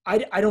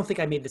I don't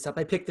think I made this up.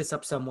 I picked this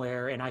up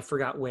somewhere and I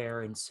forgot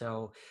where, and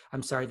so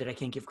I'm sorry that I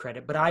can't give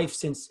credit. But I've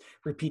since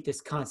repeat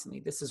this constantly.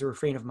 This is a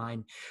refrain of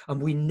mine.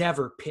 We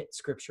never pit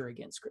Scripture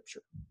against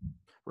Scripture.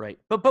 Right,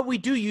 but we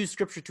do use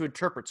Scripture to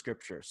interpret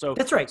Scripture. So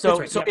that's right.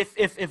 So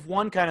if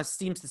one kind of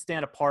seems to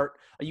stand apart,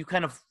 you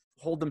kind of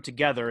hold them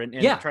together and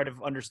try to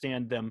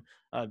understand them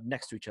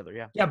next to each other.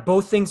 Yeah. Yeah,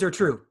 both things are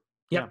true.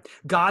 Yeah.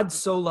 God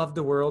so loved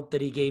the world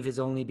that he gave his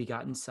only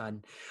begotten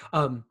son,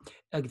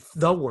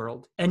 the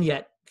world, and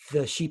yet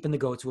the sheep and the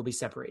goats will be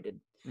separated.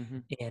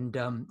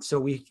 And so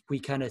we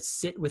kind of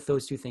sit with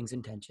those two things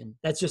in tension.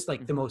 That's just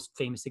like the most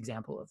famous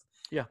example of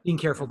being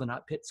careful to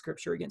not pit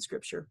Scripture against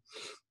Scripture.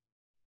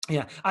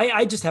 Yeah,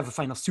 I just have a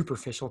final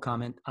superficial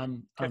comment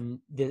on Okay.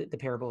 the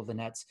parable of the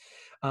nets,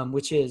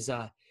 which is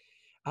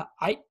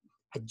I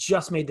I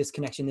just made this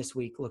connection this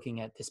week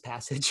looking at this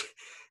passage,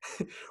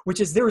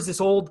 which is there was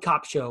this old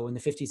cop show in the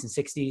 50s and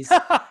 60s.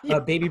 Yeah.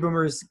 Baby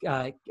boomers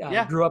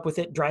Yeah. grew up with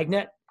it,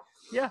 Dragnet,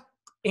 Yeah.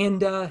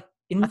 and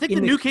I think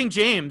the New King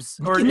James,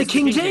 or in the is it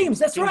King James,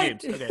 that's King right.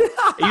 James. Okay.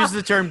 It uses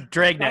the term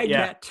dragnet.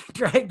 Yeah.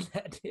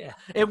 Dragnet, yeah.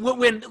 And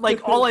when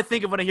like all I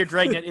think of when I hear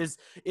dragnet is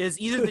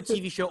either the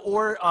TV show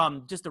or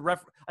just a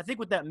ref. I think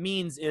what that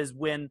means is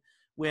when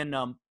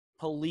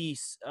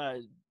police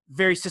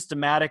very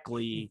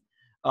systematically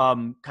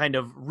kind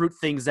of root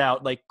things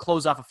out, like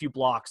close off a few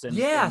blocks and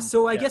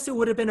So I guess it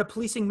would have been a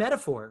policing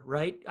metaphor,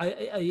 right?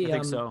 I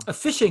think so. A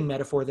fishing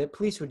metaphor that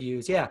police would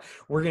use. Yeah,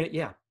 we're gonna.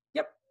 Yeah,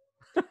 yep.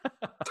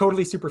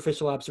 Totally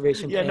superficial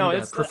obvation. Yeah, no,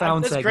 it's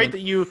profound. That's segment. great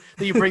that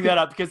you bring that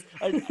up because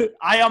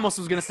I almost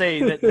was going to say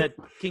that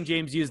King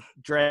James used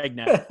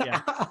dragnet.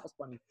 Yeah, that's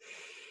funny.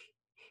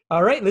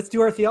 All right, let's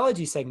do our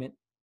theology segment.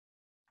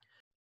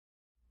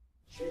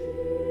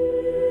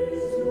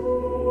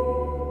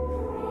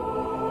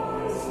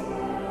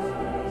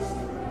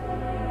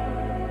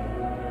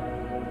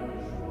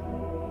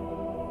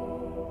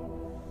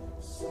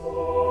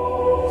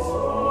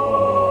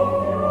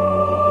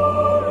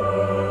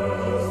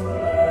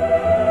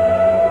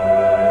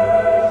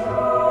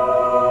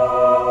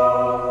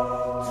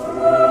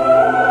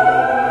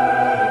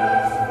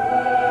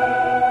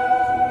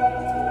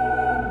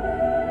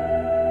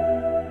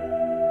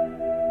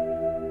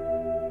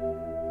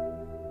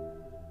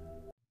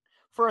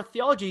 For our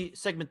theology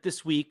segment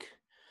this week,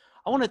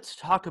 I wanted to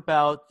talk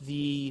about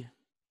it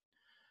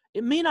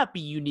may not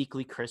be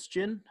uniquely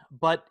Christian,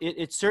 but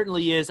it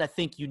certainly is, I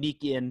think,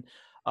 unique in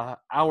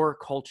our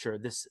culture,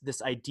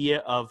 this idea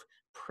of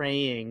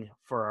praying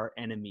for our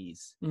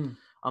enemies,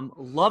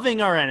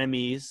 loving our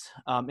enemies,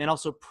 and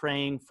also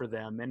praying for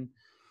them.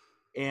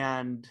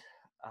 And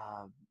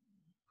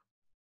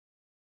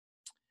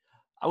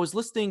I was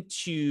listening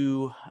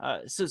to,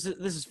 so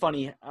this is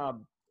funny,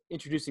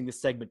 introducing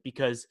this segment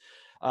because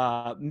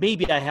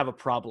maybe I have a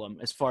problem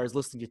as far as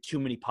listening to too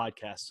many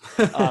podcasts,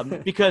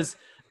 because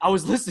I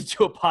was listening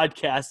to a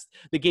podcast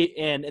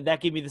and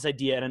that gave me this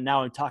idea, and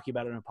now I'm talking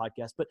about it on a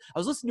podcast. But I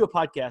was listening to a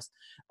podcast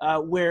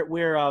where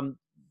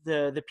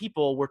the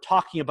people were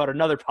talking about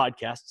another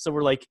podcast, so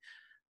we're like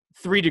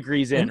 3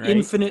 degrees in, An right?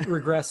 infinite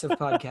regressive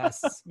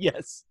podcasts.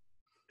 Yes.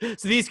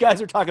 So these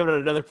guys are talking about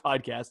another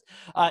podcast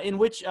in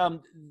which they're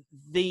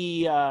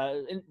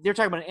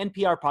talking about an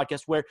NPR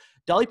podcast where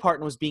Dolly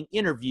Parton was being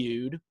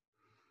interviewed,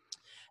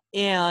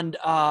 and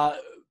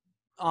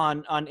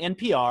on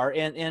NPR,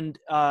 and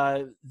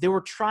they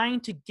were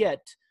trying to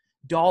get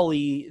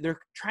Dolly.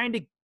 They're trying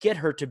to get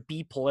her to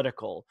be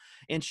political,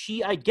 and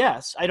she, I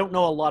guess, I don't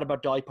know a lot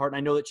about Dolly Parton. I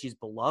know that she's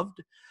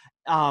beloved,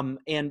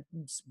 and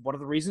one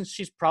of the reasons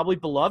she's probably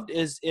beloved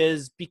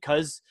is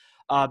because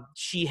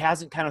she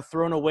hasn't kind of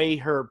thrown away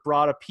her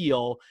broad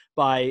appeal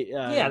by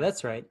Yeah,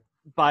 that's right.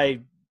 by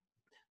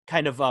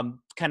kind of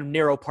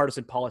narrow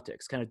partisan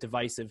politics, kind of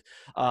divisive.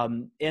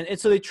 And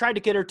so they tried to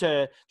get her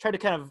to try to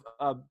kind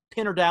of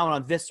pin her down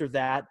on this or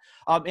that.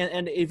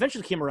 And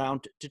eventually came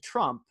around to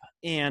Trump.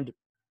 And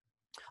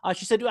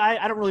she said,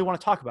 I don't really want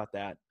to talk about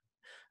that.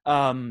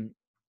 And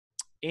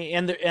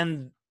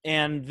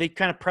they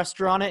kind of pressed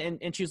her on it.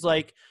 And she's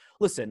like,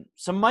 listen,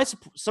 some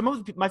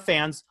of my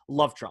fans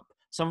love Trump.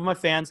 Some of my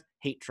fans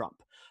hate Trump.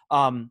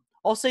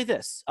 I'll say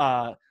this.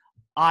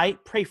 I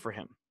pray for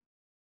him.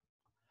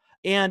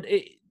 And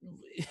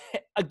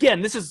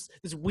again, this is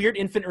this weird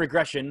infinite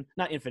regression,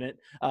 not infinite,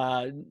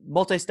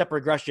 multi-step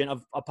regression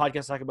of a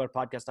podcast talking about a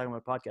podcast talking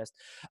about a podcast.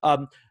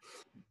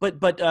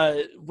 But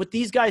what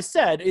these guys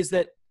said is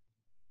that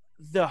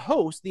the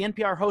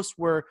NPR hosts,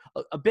 were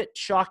a bit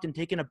shocked and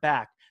taken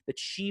aback that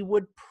she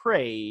would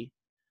pray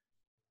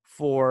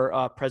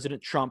for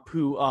President Trump,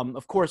 who,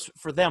 of course,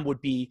 for them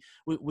would be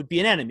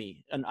an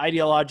enemy, an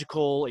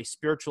ideological, a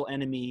spiritual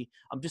enemy,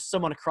 just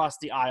someone across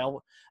the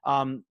aisle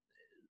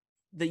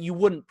that you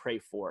wouldn't pray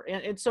for.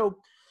 And so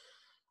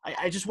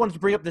I just wanted to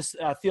bring up this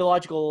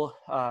theological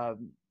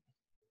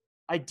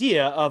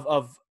idea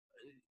of,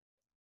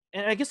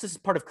 and I guess this is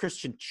part of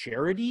Christian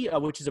charity,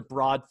 which is a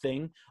broad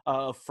thing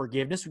of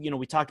forgiveness. You know,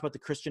 we talked about the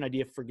Christian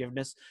idea of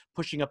forgiveness,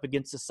 pushing up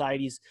against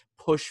society's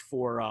push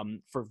for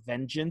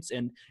vengeance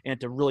and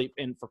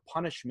for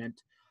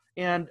punishment.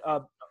 And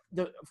of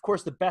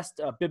course, the best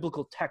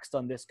biblical text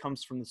on this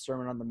comes from the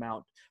Sermon on the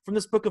Mount, from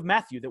this book of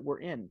Matthew that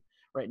we're in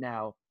right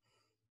now.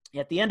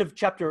 At the end of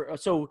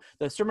so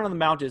the Sermon on the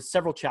Mount is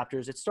several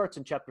chapters. It starts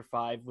in chapter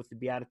 5 with the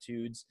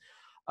Beatitudes.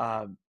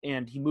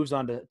 And he moves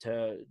on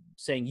to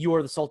saying, you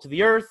are the salt of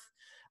the earth,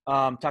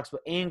 talks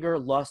about anger,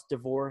 lust,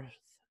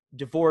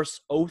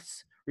 divorce,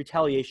 oaths,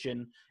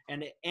 retaliation,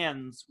 and it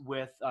ends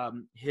with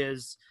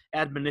his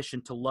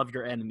admonition to love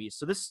your enemies.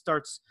 So this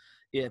starts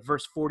at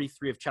verse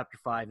 43 of chapter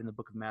 5 in the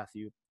book of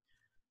Matthew.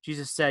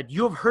 Jesus said,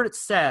 you have heard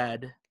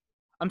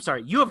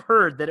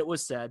that it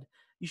was said,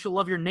 you shall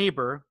love your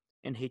neighbor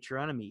and hate your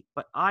enemy.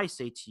 But I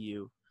say to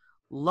you,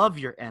 love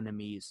your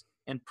enemies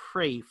and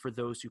pray for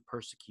those who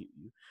persecute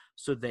you,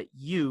 so that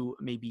you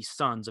may be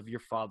sons of your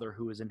Father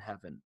who is in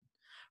heaven.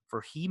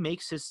 For he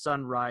makes his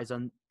sun rise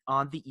on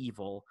the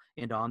evil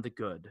and on the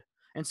good,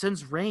 and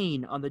sends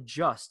rain on the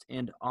just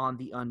and on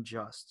the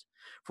unjust.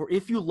 For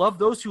if you love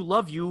those who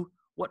love you,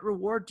 what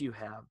reward do you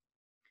have?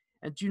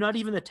 And do not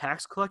even the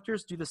tax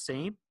collectors do the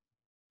same?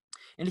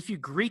 And if you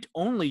greet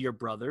only your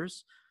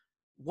brothers,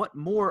 what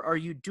more are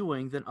you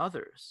doing than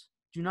others?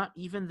 Do not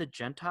even the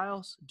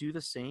Gentiles do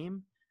the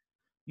same?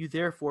 You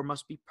therefore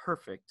must be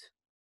perfect,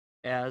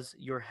 as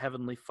your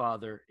heavenly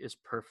Father is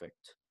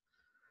perfect.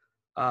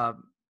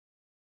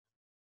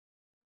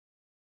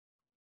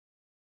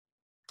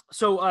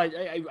 So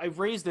I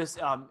raised this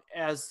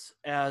as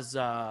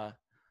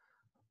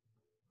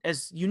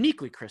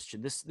uniquely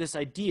Christian. This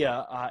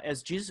idea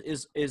as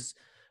Jesus is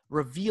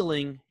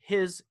revealing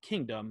his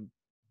kingdom.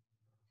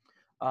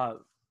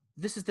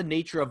 This is the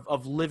nature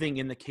of living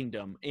in the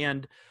kingdom,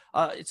 and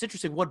it's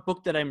interesting. What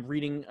book that I'm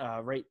reading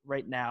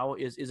right now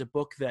is a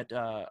book that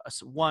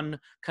one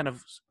kind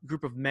of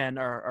group of men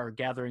are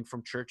gathering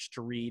from church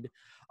to read,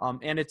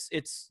 and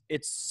it's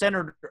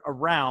centered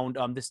around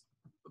this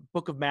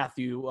book of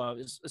Matthew,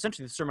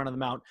 essentially the Sermon on the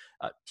Mount,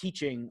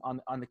 teaching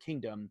on the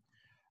kingdom,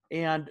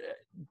 and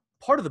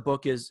part of the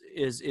book is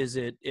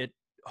it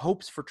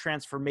hopes for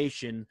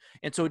transformation,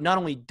 and so it not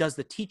only does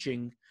the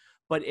teaching,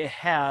 but it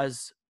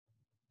has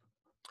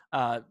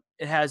at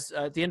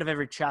the end of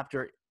every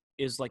chapter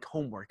is like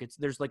homework.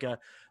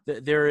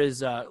 There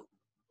is a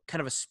kind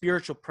of a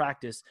spiritual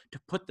practice to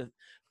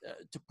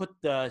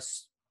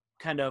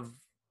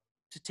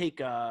take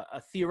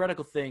a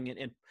theoretical thing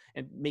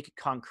and make it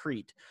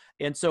concrete.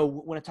 And so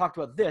when I talked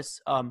about this,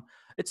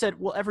 it said,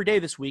 well, every day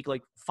this week,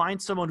 like,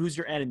 find someone who's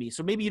your enemy.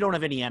 So maybe you don't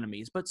have any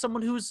enemies, but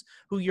someone who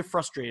you're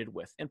frustrated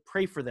with, and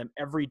pray for them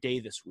every day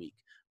this week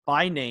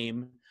by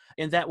name,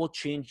 and that will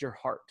change your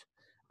heart.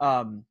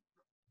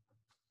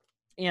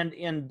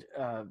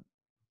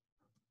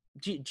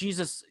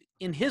 Jesus,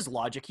 in his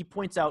logic, he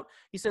points out,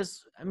 he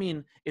says, I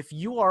mean, if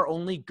you are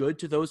only good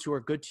to those who are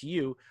good to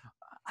you,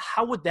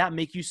 how would that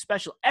make you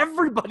special?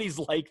 Everybody's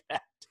like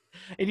that.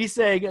 And he's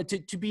saying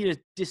to be a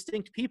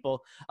distinct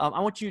people, I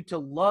want you to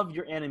love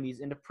your enemies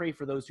and to pray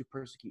for those who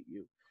persecute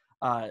you.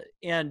 I'm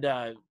going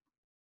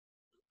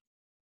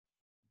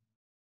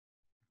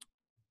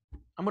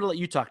to let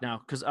you talk now,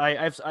 because I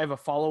have a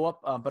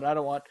follow-up, but I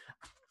want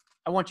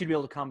you to be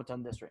able to comment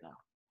on this right now.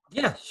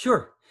 Yeah,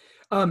 sure.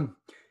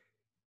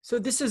 So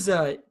this is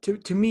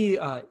to me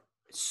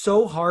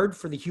so hard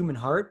for the human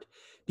heart,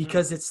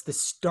 because it's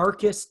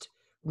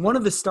one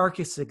of the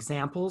starkest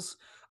examples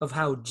of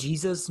how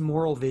Jesus'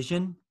 moral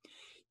vision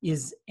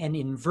is an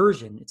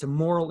inversion. It's a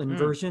moral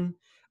inversion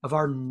of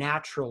our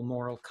natural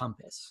moral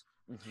compass.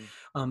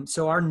 Mm-hmm.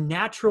 So our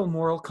natural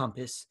moral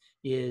compass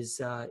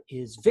is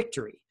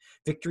victory.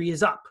 Victory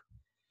is up.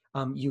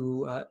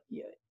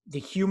 The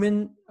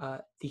human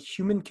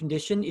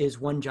condition is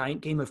one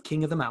giant game of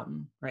King of the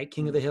Mountain, right?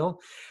 King of the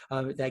Hill,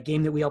 that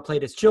game that we all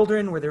played as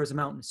children, where there was a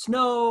mountain of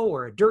snow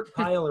or a dirt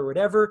pile or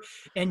whatever,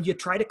 and you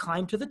try to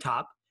climb to the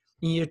top,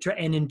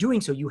 and in doing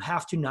so, you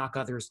have to knock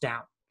others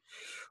down,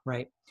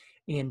 right?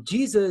 And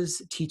Jesus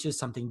teaches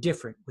something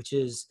different, which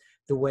is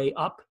the way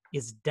up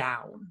is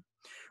down,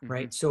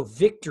 right? Mm-hmm. So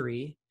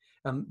victory,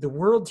 the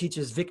world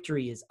teaches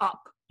victory is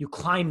up. You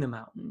climb the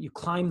mountain, you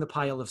climb the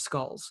pile of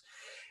skulls.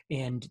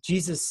 And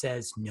Jesus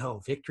says,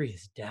 no, victory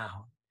is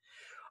down.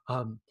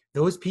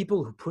 Those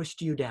people who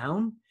pushed you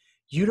down,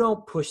 you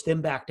don't push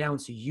them back down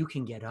so you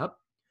can get up.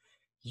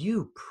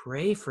 You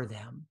pray for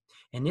them.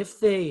 And if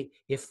they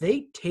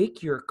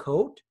take your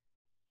coat,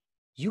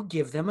 you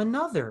give them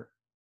another.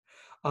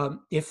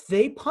 If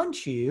they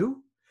punch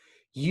you,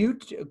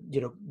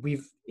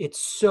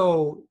 it's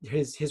so,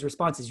 his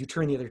response is, you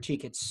turn the other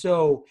cheek. It's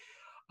so,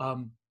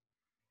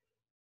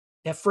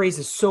 that phrase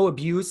is so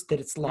abused that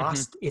it's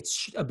lost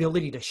its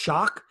ability to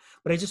shock.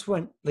 But I just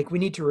want, we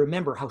need to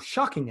remember how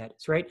shocking that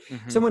is, right?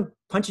 Mm-hmm. Someone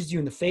punches you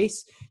in the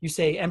face, you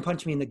say, and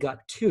punch me in the gut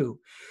too,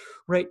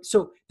 right?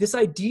 So this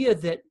idea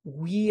that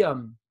we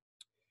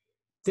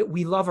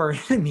love our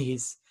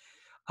enemies,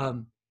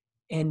 and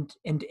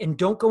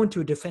don't go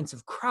into a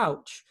defensive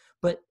crouch,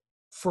 but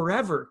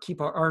forever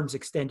keep our arms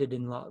extended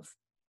in love.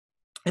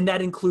 And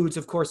that includes,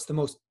 of course, the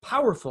most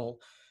powerful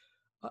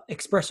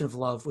expression of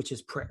love, which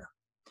is prayer.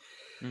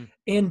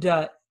 And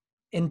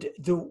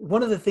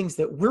one of the things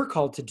that we're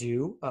called to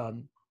do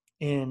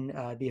in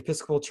the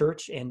Episcopal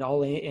Church and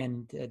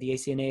the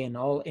ACNA and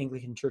all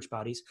Anglican church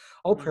bodies,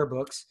 all prayer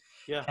books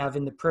have,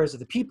 in the prayers of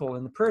the people,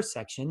 in the prayer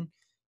section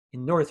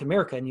in North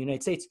America, in the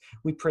United States,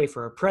 we pray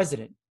for our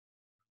president.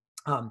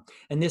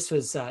 And this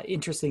was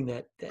interesting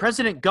that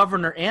president,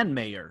 governor, and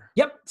mayor.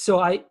 Yep.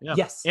 So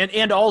yes,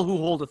 and all who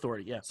hold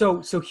authority. Yeah.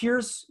 So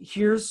here's.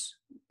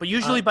 But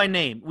usually by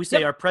name, we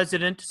say our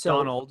president,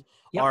 Donald.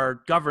 Yep.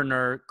 Our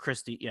governor,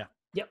 Christie, yeah.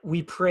 Yeah,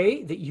 we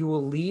pray that you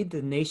will lead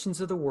the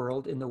nations of the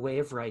world in the way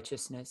of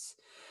righteousness,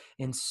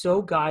 and so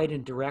guide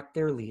and direct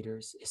their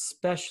leaders,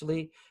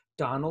 especially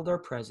Donald, our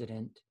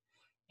president,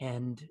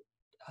 and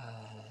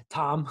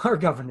Tom, our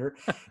governor,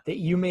 that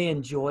you may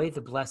enjoy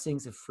the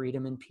blessings of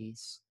freedom and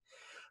peace.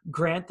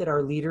 Grant that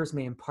our leaders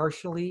may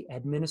impartially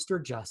administer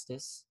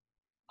justice,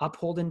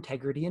 uphold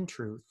integrity and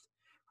truth,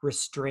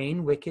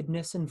 restrain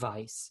wickedness and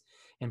vice,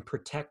 and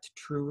protect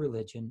true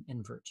religion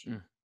and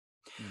virtue.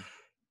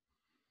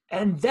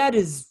 And that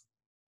is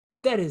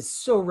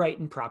so right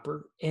and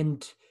proper.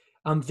 And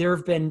there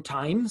have been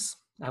times,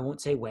 I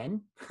won't say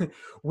when,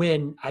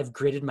 when I've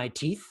gritted my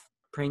teeth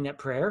praying that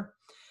prayer,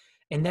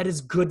 and that is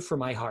good for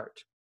my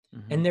heart.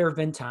 And there have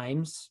been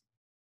times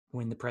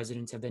when the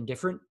presidents have been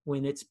different,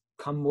 when it's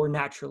come more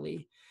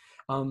naturally,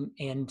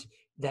 and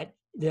that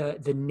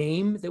the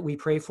name that we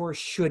pray for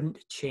shouldn't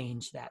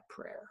change that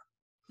prayer.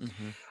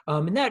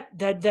 And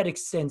that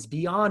extends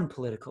beyond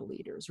political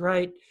leaders,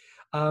 right?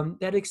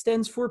 That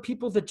extends for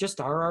people that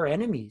just are our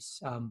enemies,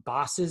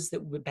 bosses,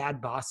 bad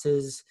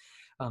bosses,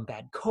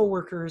 bad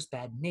coworkers,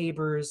 bad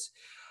neighbors,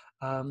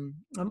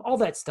 all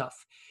that stuff.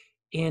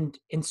 And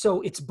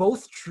so it's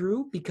both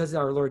true because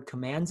our Lord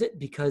commands it,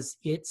 because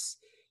it's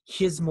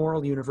his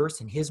moral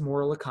universe and his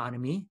moral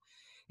economy,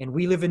 and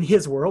we live in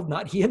his world,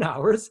 not he and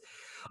ours.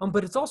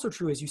 But it's also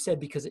true, as you said,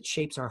 because it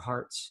shapes our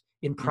hearts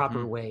in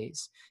proper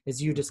ways,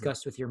 as you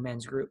discussed with your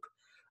men's group.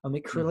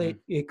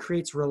 It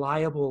creates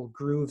reliable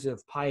grooves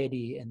of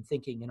piety and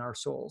thinking in our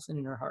souls and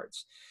in our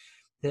hearts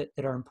that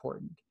are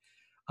important,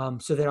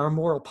 so that our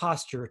moral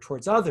posture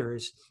towards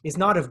others is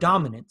not of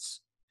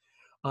dominance,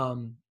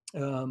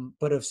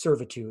 but of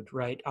servitude.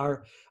 Right?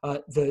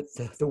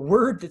 The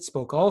word that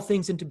spoke all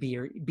things into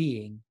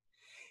being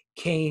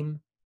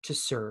came to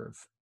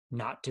serve,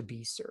 not to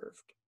be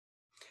served.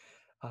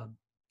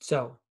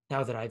 So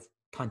now that I've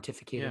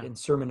pontificated and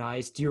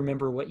sermonized, do you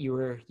remember what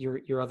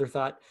your other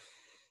thought?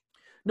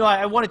 No,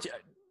 I wanted to.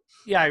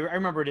 Yeah, I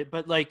remembered it,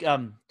 but like, I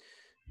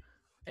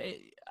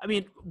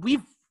mean,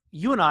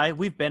 you and I,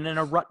 we've been in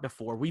a rut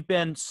before. We've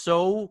been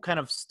so kind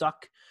of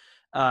stuck,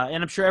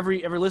 and I'm sure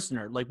every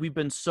listener, like, we've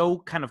been so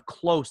kind of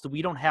close that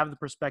we don't have the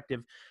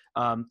perspective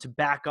to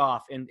back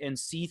off and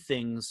see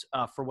things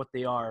for what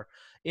they are,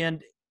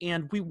 and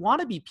we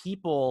want to be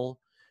people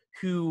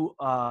who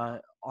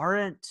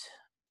aren't.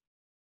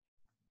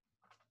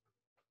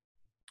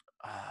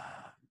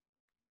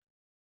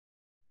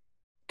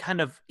 Kind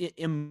of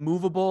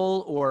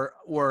immovable,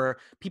 or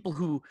people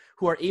who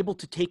are able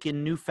to take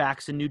in new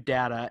facts and new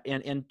data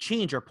and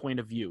change our point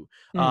of view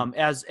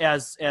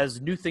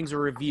as new things are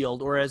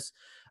revealed, or as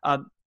I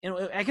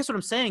guess what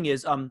I'm saying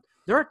is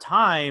there are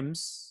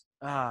times.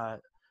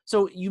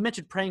 So you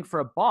mentioned praying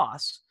for a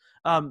boss.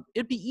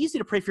 It'd be easy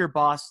to pray for your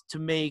boss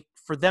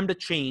for them to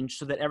change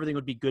so that everything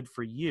would be good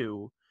for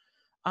you.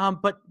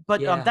 But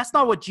that's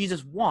not what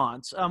Jesus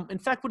wants. In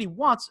fact, what he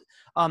wants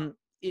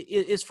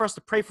is for us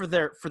to pray for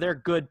their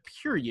good,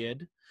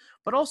 period.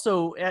 But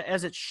also,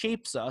 as it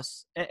shapes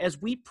us, as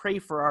we pray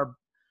for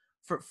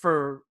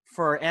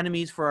our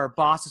enemies, for our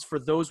bosses, for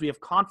those we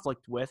have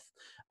conflict with,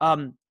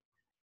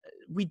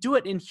 we do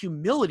it in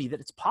humility,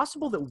 that it's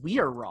possible that we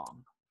are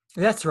wrong.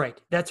 That's right.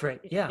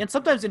 Yeah. And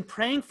sometimes in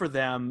praying for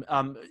them,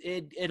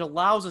 it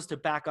allows us to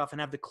back off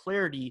and have the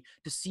clarity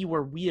to see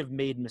where we have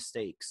made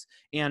mistakes.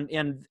 And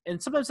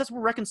sometimes that's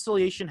where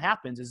reconciliation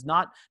happens, is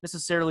not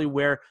necessarily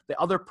where the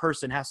other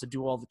person has to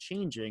do all the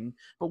changing,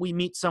 but we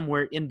meet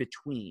somewhere in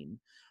between.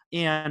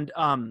 And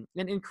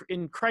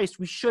in Christ,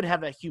 we should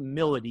have that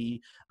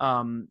humility.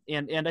 And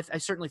I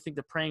certainly think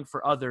that praying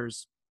for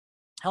others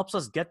helps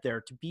us get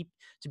there,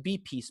 to be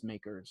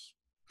peacemakers.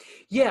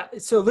 Yeah,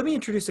 so let me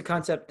introduce a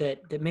concept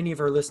that many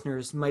of our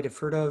listeners might have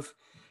heard of,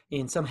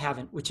 and some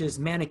haven't, which is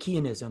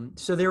Manichaeanism.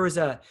 So there was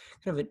a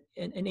kind of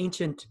in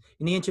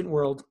the ancient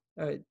world,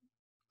 in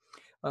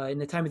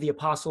the time of the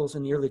apostles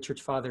and the early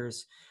church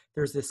fathers,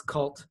 there's this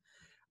cult.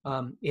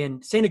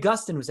 And St.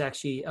 Augustine was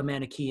actually a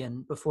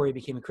Manichaean before he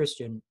became a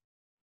Christian.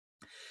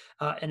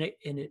 And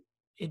it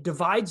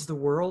divides the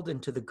world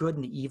into the good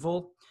and the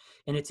evil,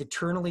 and it's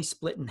eternally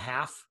split in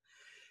half.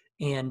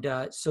 And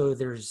so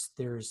there's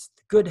the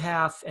good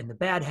half and the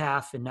bad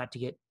half, and not to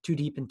get too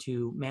deep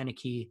into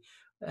Manichae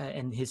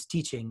and his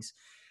teachings,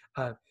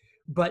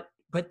 but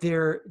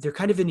they're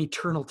kind of an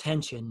eternal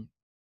tension.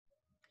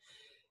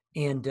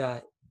 And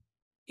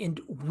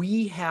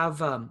we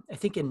have, I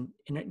think, in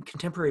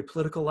contemporary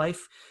political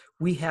life,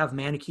 we have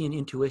Manichaean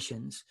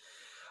intuitions,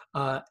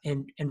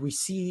 and we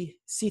see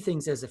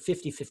things as a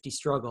 50-50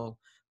 struggle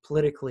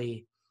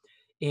politically.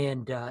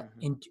 And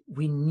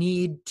we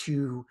need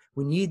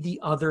the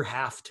other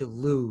half to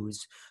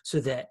lose so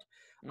that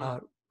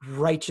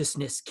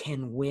righteousness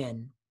can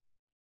win.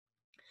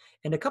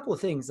 And a couple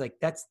of things, like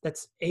that's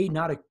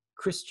not a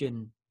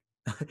Christian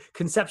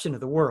conception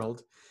of the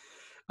world.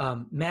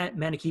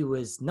 Manichae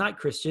was not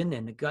Christian,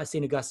 and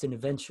St. Augustine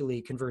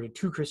eventually converted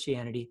to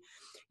Christianity,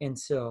 and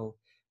so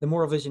the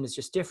moral vision is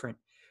just different.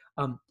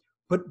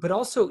 But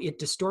also it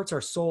distorts our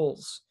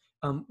souls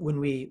when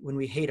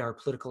we hate our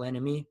political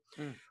enemy.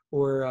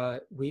 Or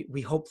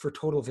we hope for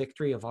total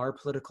victory of our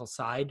political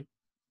side.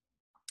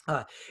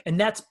 And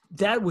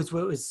that was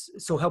what was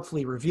so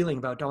helpfully revealing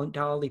about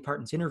Dolly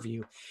Parton's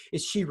interview,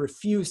 is she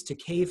refused to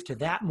cave to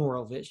that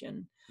moral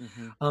vision.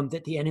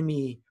 that the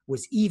enemy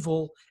was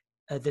evil,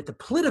 that the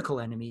political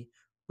enemy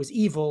was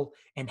evil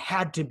and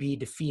had to be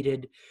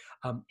defeated.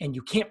 And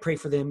you can't pray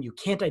for them. You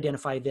can't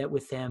identify that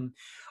with them.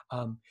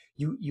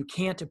 You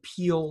can't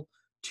appeal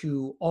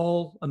to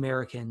all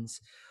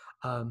Americans.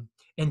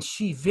 And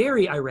she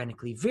very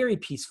ironically, very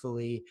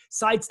peacefully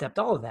sidestepped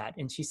all of that.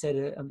 And she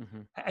said,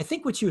 I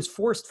think when she was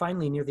forced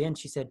finally near the end,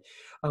 she said,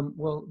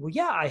 well,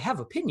 yeah, I have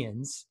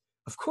opinions.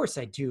 Of course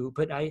I do.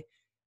 But I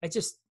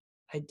just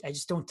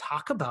don't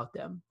talk about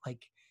them.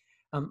 Like,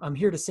 I'm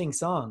here to sing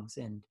songs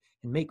and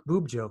make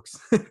boob jokes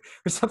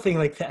or something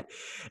like that.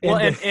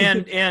 Well,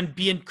 and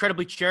be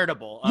incredibly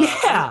charitable.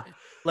 Yeah.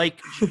 Like,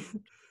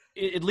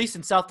 at least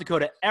in South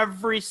Dakota,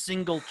 every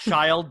single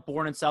child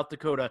born in South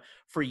Dakota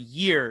for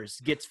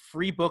years gets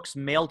free books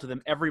mailed to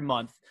them every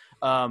month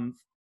from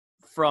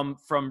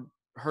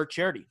her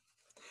charity.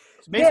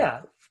 It's amazing.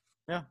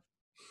 Yeah.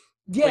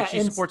 Like,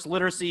 she supports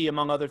literacy,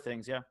 among other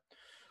things. Yeah.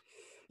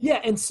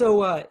 Yeah. And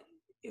so I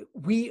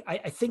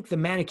think the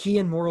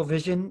Manichaean moral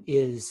vision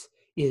is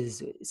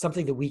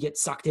something that we get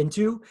sucked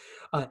into.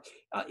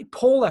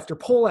 Poll after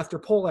poll after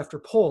poll after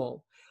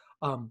poll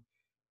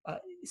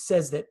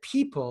says that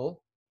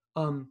people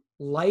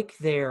like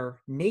their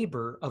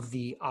neighbor of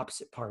the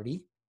opposite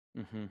party,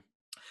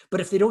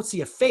 but if they don't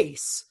see a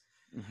face,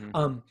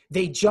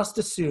 they just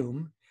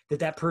assume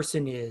that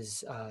person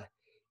is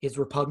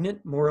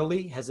repugnant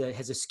morally, has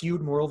a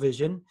skewed moral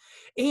vision,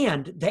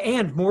 and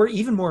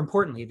even more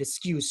importantly, the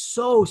skews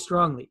so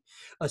strongly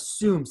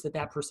assumes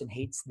that person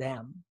hates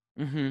them.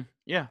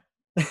 Yeah.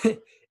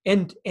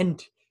 and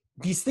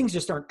these things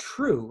just aren't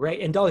true,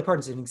 right? And Dolly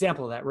Parton's an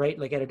example of that, right?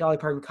 Like at a Dolly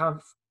Parton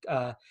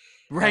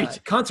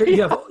concert,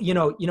 you have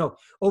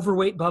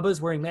overweight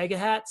bubbas wearing MAGA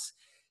hats,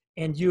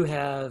 and you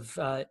have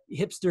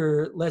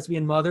hipster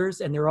lesbian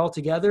mothers, and they're all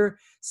together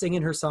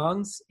singing her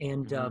songs,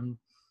 and the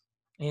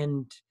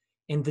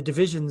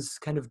divisions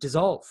kind of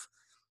dissolve.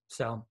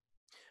 So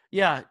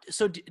yeah.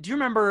 So do you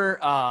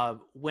remember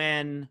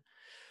when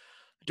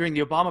during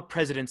the Obama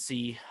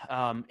presidency,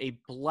 a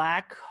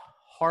black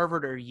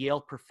Harvard or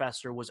Yale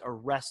professor was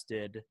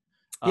arrested?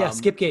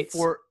 Skip Gates.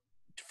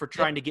 For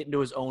trying to get into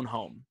his own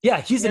home. Yeah,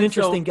 he's an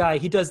interesting guy.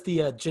 He does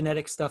the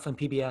genetic stuff on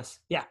PBS.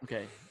 Yeah.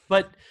 Okay.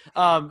 But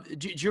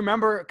do you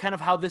remember kind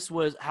of how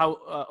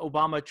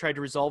Obama tried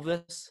to resolve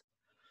this?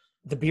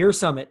 The beer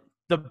summit.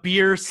 The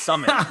beer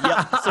summit.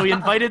 Yeah. So he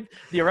invited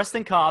the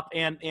arresting cop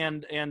and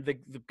the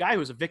guy who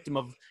was a victim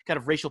of kind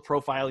of racial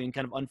profiling and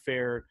kind of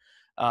unfair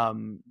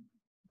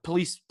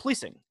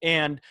policing,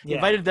 and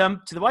invited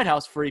them to the White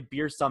House for a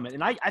beer summit.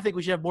 And I think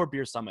we should have more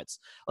beer summits.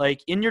 Like,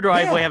 in your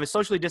driveway, have a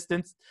socially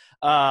distanced,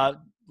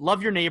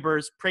 love your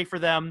neighbors, pray for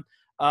them,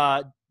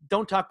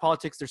 don't talk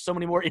politics. There's so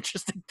many more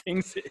interesting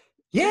things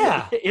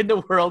in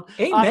the world.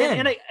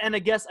 Amen. And I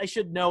guess I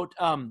should note,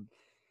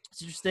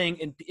 it's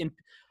interesting in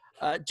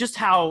just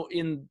how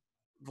in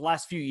the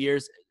last few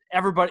years,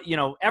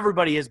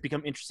 everybody has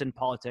become interested in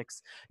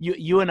politics.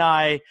 You and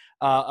I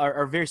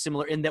are very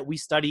similar in that we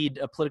studied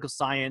political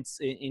science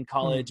in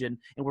college, and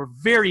we're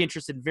very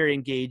interested, very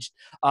engaged.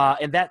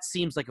 And that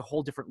seems like a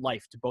whole different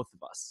life to both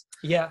of us.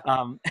 Yeah.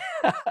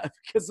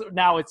 Because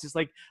now it's just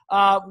like,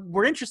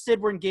 we're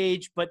interested, we're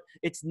engaged, but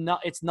it's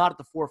not at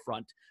the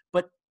forefront.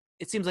 But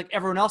it seems like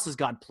everyone else has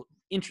gone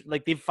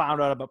like they've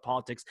found out about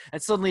politics,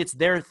 and suddenly it's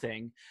their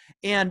thing.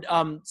 And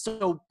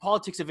so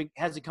politics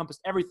has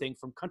encompassed everything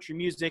from country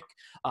music,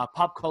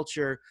 pop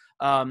culture,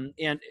 and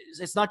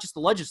it's not just the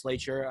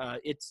legislature.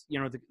 It's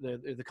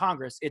the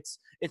Congress. It's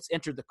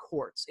entered the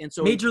courts, and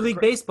so Major League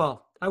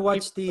Baseball. I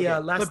watched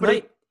last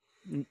night.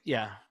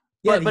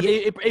 But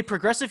a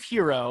progressive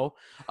hero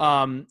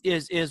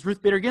is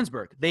Ruth Bader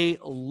Ginsburg. They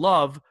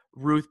love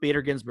Ruth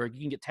Bader Ginsburg.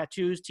 You can get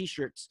tattoos,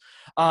 T-shirts.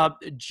 Do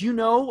you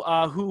know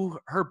who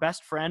her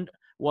best friend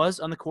was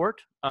on the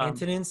court?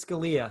 Antonin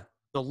Scalia.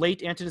 The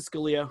late Antonin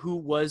Scalia, who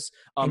was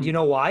and you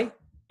know why?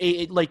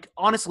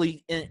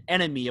 Honestly, an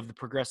enemy of the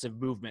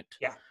progressive movement.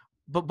 Yeah.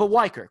 But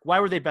why, Kirk?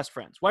 Why were they best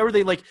friends? Why were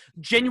they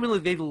genuinely?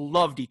 They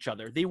loved each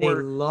other. They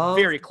were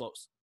very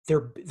close.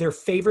 Their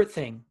favorite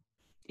thing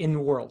in the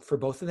world for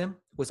both of them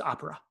was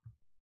opera.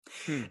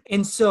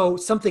 And so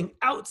something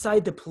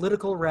outside the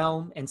political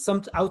realm and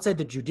outside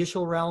the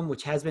judicial realm,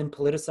 which has been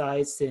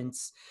politicized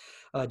since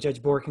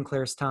Judge Bork and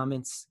Clarence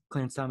Thomas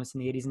in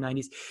the 80s and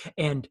 90s.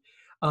 And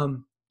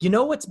you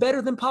know what's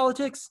better than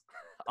politics?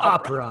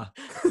 Opera.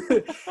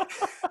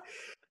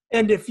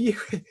 And if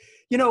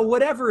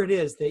whatever it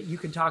is that you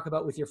can talk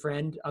about with your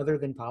friend other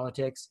than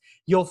politics,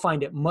 you'll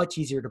find it much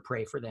easier to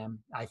pray for them,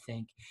 I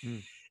think.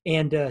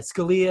 And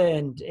Scalia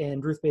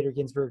and Ruth Bader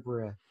Ginsburg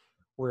were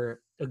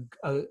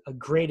a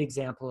great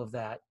example of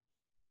that.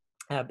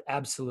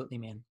 Absolutely,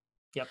 man.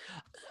 Yep.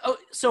 Oh,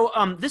 so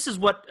this is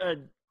what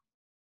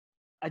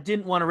I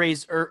didn't want to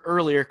raise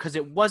earlier because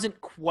it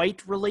wasn't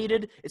quite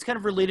related. It's kind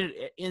of related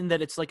in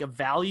that it's like a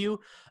value,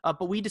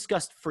 but we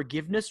discussed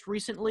forgiveness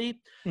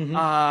recently.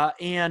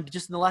 And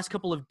just in the last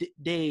couple of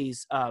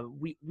days,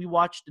 we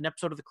watched an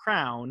episode of The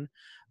Crown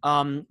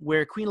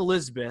where Queen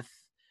Elizabeth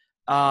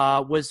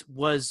was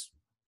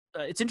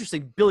it's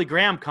interesting. Billy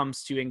Graham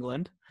comes to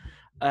England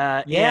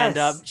And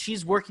Yes.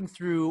 she's working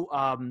through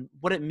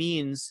what it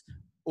means,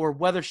 or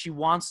whether she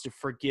wants to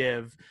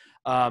forgive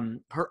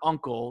her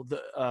uncle,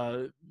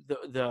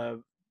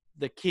 the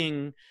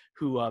king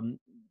who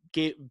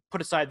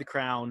put aside the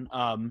crown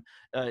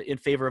in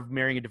favor of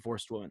marrying a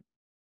divorced woman.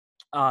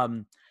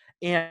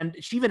 And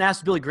she even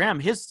asked Billy Graham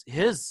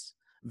his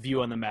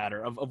view on the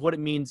matter of what it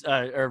means,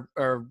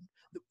 or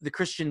the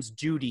Christian's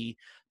duty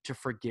to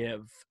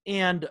forgive.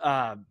 And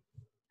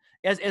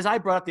as I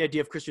brought up the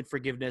idea of Christian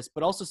forgiveness,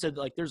 but also said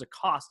like there's a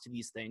cost to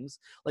these things.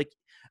 Like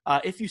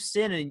if you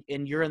sin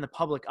and you're in the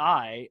public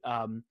eye,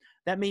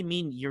 that may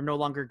mean you're no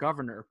longer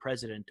governor,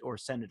 president, or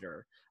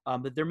senator.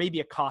 But there may be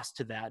a cost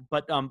to that.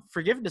 But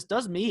forgiveness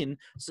does mean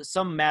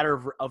some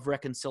matter of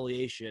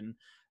reconciliation.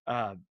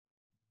 As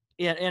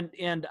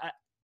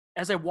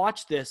I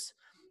watched this,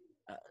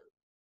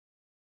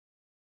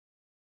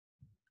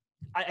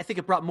 I think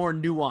it brought more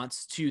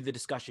nuance to the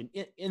discussion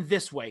in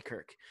this way,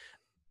 Kirk,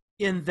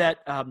 in that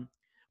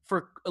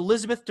for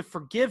Elizabeth to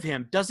forgive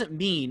him doesn't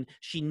mean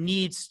she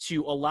needs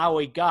to allow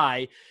a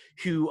guy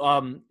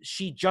who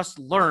she just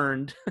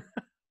learned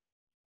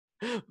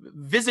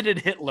visited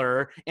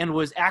Hitler and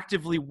was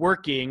actively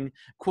working,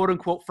 quote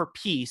unquote, for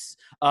peace,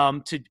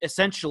 to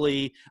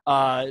essentially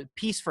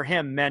peace for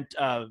him meant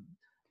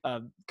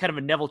kind of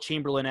a Neville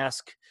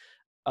Chamberlain-esque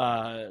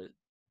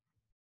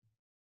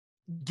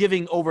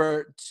giving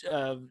over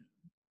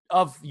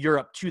of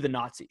Europe to the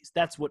Nazis.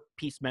 That's what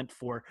peace meant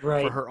for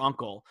her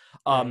uncle.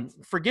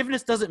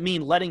 Forgiveness doesn't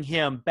mean letting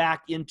him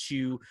back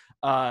into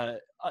a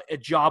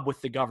job with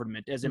the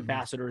government as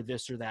ambassador,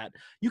 this or that.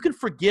 You can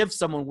forgive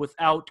someone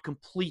without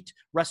complete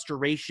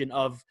restoration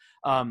of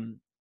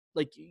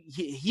like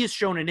he is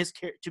shown in his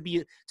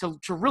to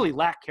really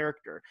lack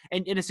character.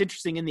 And it's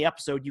interesting in the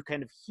episode, you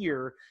kind of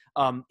hear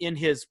in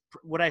his,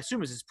 what I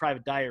assume is his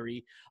private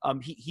diary,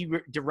 he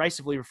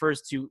derisively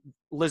refers to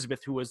Elizabeth,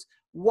 who was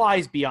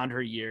wise beyond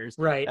her years.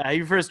 Right.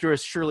 He refers to her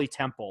as Shirley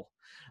Temple.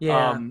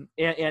 Yeah.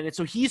 And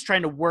so he's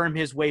trying to worm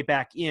his way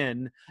back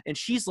in, and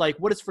she's like,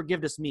 what does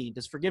forgiveness mean?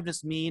 Does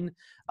forgiveness mean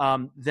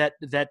that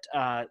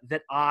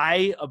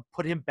I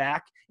put him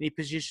back in a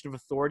position of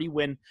authority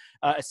when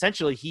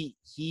essentially he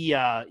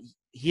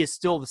is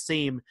still the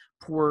same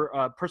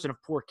poor person of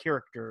poor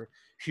character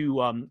who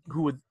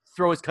would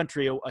throw his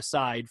country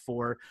aside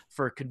for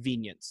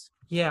convenience?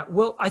 Yeah,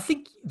 well, I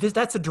think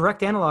that's a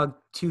direct analog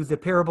to the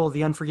parable of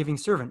the unforgiving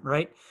servant,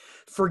 right?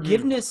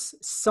 Forgiveness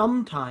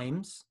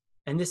sometimes,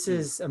 and this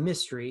is a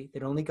mystery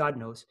that only God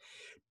knows,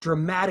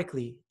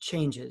 dramatically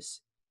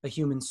changes a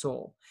human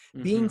soul.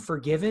 Being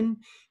forgiven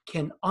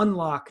can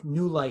unlock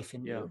new life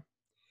in you.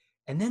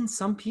 And then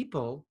some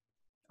people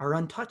are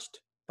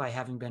untouched by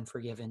having been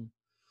forgiven.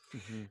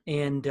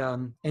 And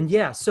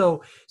yeah,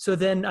 so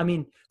then, I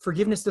mean,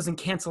 forgiveness doesn't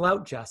cancel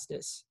out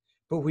justice,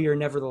 but we are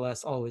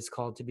nevertheless always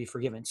called to be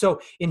forgiven.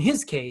 So in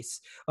his case,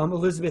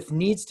 Elizabeth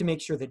needs to make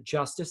sure that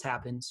justice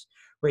happens,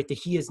 right? That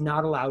he is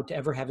not allowed to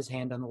ever have his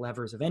hand on the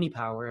levers of any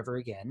power ever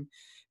again,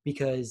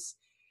 because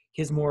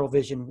his moral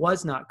vision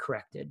was not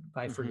corrected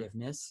by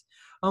forgiveness.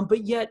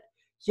 But yet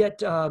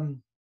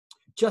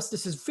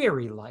justice is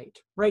very light,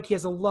 right? He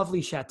has a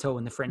lovely chateau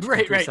in the French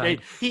countryside.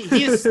 Right.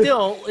 He is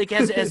still like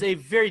has a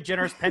very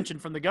generous pension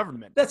from the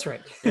government. That's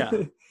right. Yeah,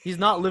 he's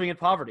not living in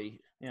poverty.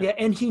 Yeah,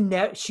 and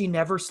she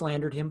never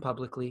slandered him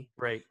publicly.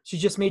 Right. She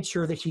just made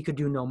sure that he could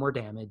do no more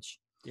damage.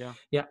 Yeah.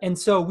 Yeah, and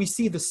so we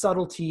see the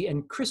subtlety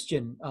and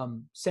Christian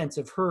sense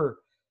of her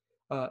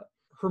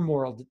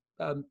moral.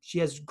 She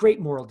has great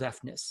moral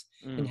deftness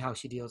in how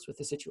she deals with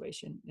the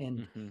situation,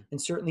 and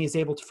certainly is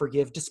able to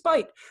forgive,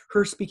 despite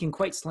her speaking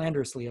quite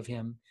slanderously of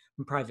him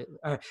privately.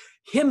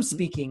 Him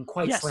speaking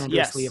quite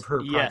slanderously of her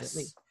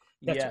privately.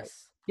 That's right.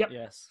 Yep.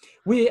 Yes.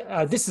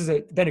 This has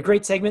been a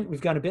great segment.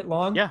 We've gone a bit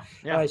long. Yeah.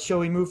 Shall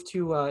we move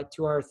to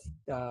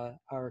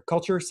our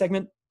culture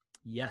segment?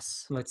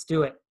 Yes. Let's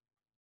do it.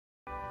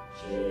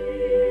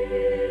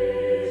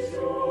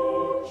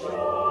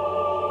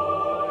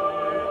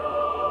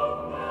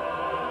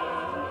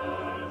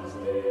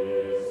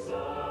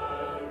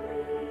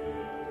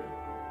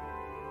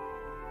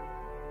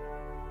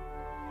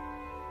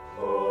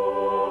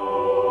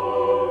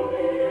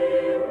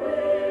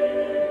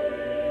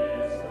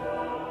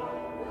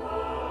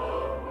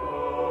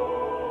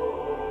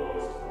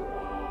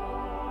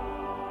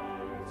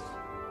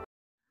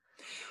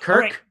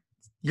 Kirk. Right.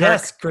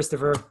 Yes,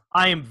 Christopher.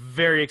 I am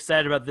very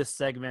excited about this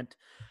segment.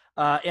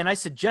 And I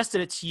suggested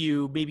it to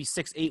you maybe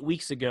 6-8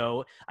 weeks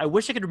ago. I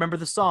wish I could remember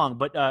the song,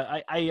 but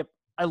I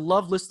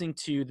love listening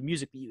to the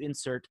music that you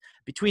insert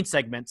between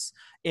segments.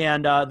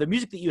 And the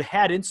music that you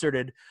had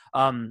inserted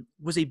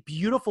was a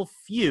beautiful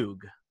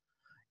fugue.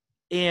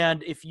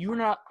 And if you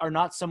are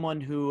not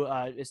someone who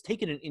has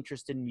taken an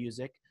interest in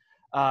music,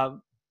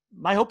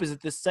 my hope is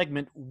that this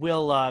segment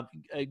will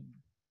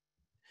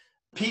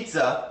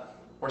pizza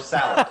or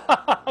salad.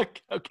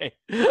 Okay.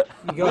 You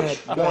go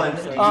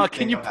ahead.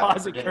 Can you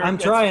pause it, Kurt? I'm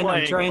trying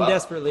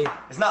desperately.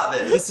 It's not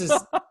this. This is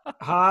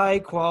high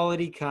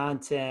quality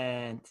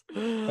content.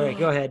 All right,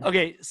 go ahead.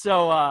 Okay,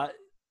 so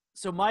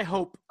my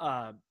hope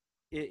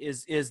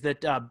is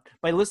that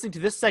by listening to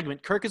this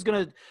segment, Kirk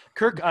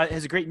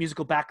has a great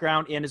musical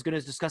background and is going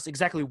to discuss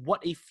exactly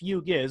what a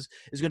fugue is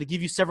going to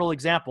give you several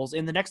examples.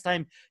 And the next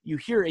time you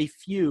hear a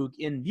fugue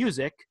in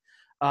music,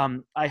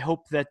 I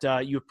hope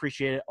that you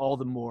appreciate it all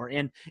the more.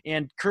 And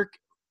Kirk,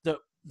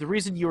 the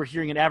reason you were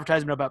hearing an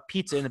advertisement about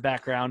pizza in the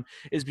background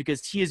is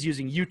because he is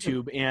using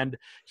YouTube, and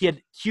he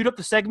had queued up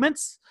the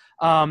segments,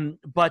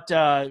 but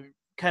I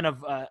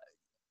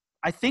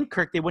think,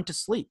 Kirk, they went to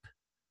sleep.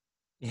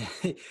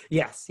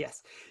 Yes.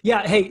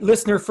 Yeah. Hey,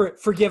 listener,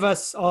 forgive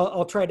us.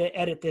 I'll try to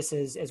edit this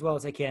as well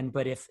as I can.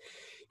 But if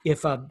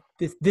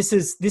this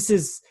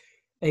is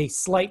a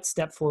slight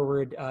step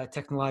forward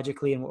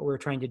technologically in what we're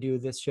trying to do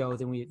with this show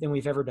than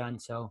we've ever done.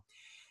 So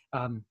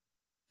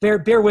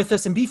bear with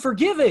us and be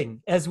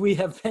forgiving as we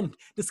have been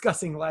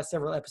discussing the last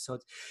several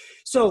episodes.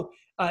 So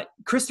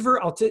Christopher,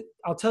 I'll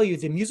tell you,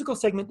 the musical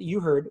segment that you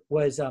heard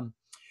was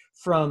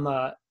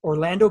from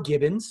Orlando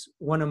Gibbons,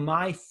 one of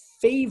my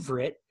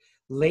favorite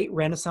late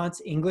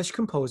Renaissance English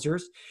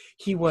composers.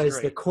 He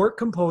was the court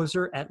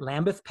composer at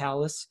Lambeth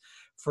Palace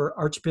for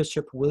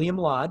Archbishop William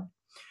Laud.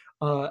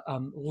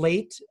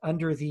 Late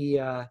under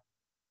the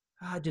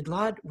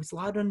was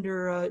Laud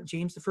under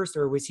James I,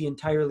 or was he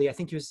entirely? I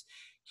think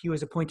he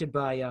was appointed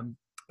by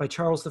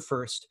Charles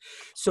I.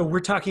 So we're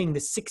talking the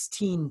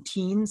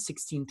 1610s,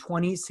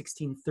 1620s,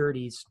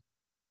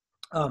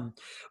 1630s.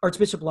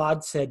 Archbishop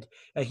Laud said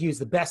he was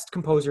the best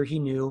composer he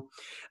knew.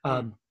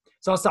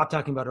 So I'll stop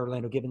talking about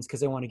Orlando Gibbons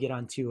because I want to get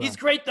on to... He's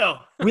great, though.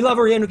 We love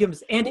Orlando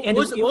Gibbons. And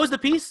what was the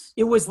piece?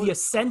 It was the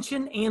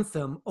Ascension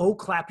Anthem, "Oh,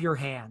 Clap Your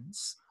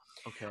Hands."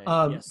 Okay.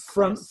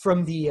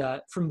 From the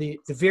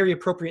very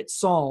appropriate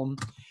psalm,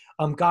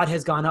 God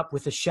has gone up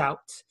with a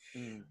shout,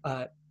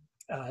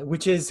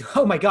 which is,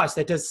 oh my gosh,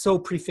 that does so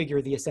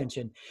prefigure the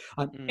ascension.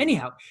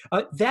 Anyhow,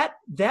 that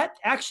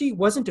actually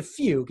wasn't a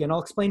fugue, and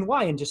I'll explain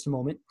why in just a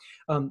moment.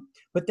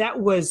 But that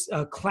was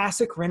a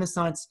classic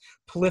Renaissance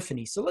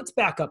polyphony. So let's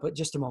back up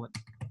just a moment.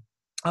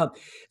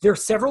 There are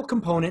several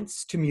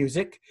components to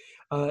music,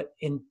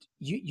 and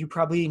you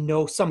probably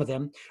know some of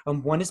them.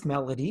 One is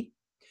melody.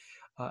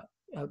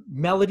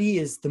 Melody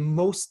is the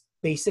most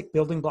basic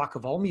building block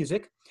of all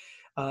music.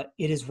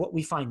 It is what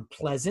we find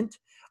pleasant.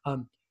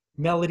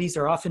 Melodies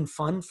are often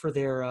fun for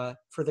their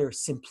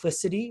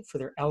simplicity, for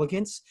their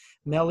elegance.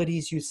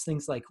 Melodies use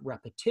things like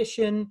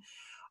repetition,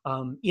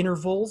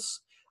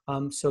 intervals.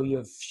 So you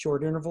have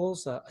short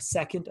intervals, a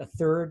second, a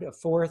third, a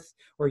fourth,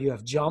 or you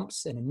have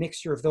jumps and a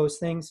mixture of those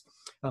things.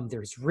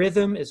 There's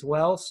rhythm as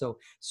well. So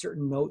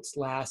certain notes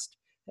last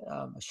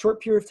a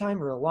short period of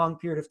time or a long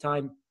period of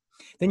time.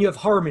 Then you have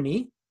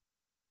harmony.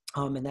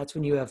 And that's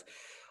when you have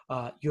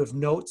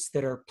notes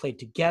that are played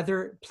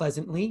together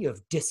pleasantly. You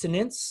have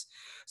dissonance.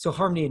 So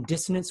harmony and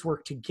dissonance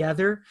work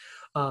together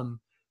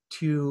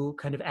to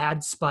kind of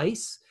add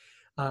spice.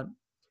 And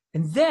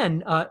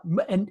then,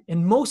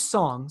 and most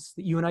songs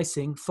that you and I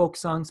sing, folk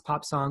songs,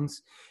 pop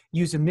songs,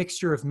 use a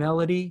mixture of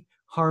melody,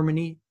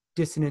 harmony,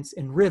 dissonance,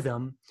 and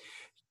rhythm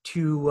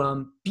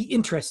to be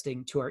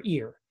interesting to our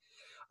ear.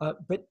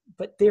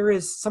 But there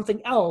is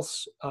something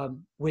else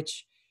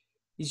which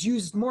is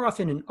used more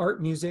often in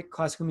art music,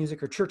 classical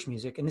music, or church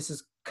music, and this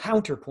is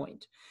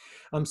counterpoint.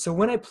 So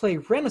when I play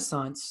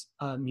Renaissance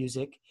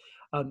music,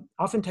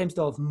 oftentimes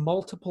they'll have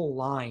multiple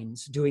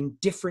lines doing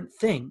different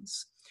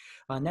things.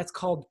 And that's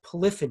called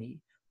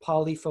polyphony,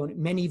 polyphonic,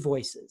 many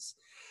voices.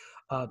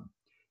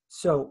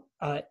 So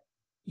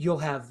you'll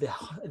have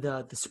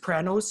the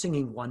sopranos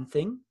singing one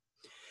thing,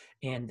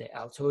 and the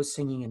altos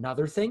singing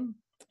another thing,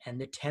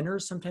 and the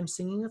tenors sometimes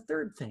singing a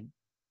third thing.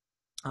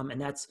 And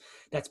that's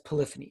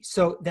polyphony.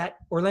 So that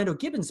Orlando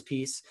Gibbons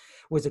piece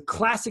was a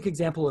classic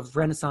example of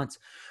Renaissance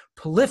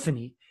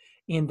polyphony.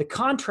 And the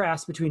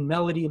contrast between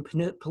melody and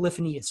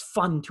polyphony is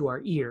fun to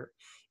our ear.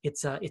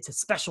 It's a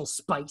special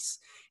spice.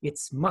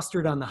 It's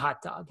mustard on the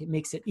hot dog. It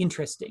makes it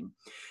interesting.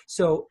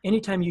 So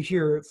anytime you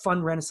hear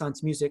fun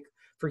Renaissance music,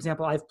 for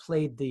example, I've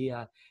played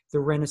the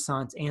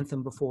Renaissance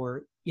anthem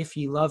before, "If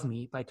Ye Love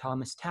Me" by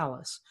Thomas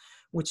Tallis,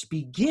 which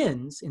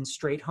begins in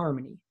straight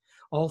harmony.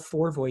 All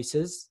four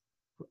voices,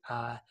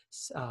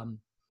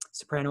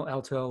 soprano,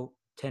 alto,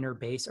 tenor,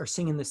 bass, are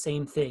singing the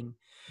same thing.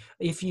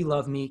 "If ye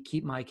love me,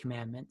 keep my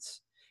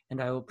commandments, and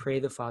I will pray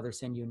the Father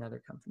send you another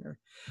comforter."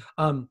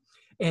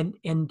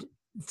 And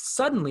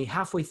suddenly,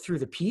 halfway through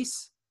the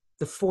piece,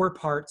 the four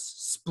parts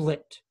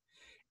split,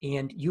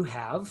 and you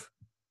have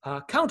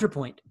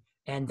counterpoint,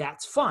 and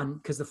that's fun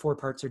because the four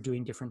parts are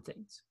doing different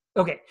things.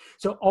 Okay,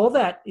 so all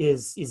that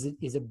is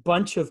a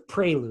bunch of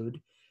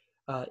prelude,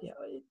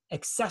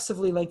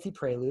 excessively lengthy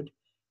prelude,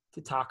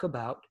 to talk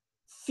about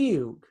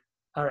fugue.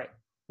 All right,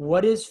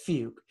 what is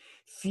fugue?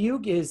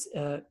 Fugue is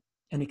an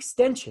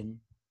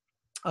extension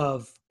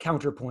of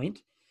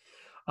counterpoint.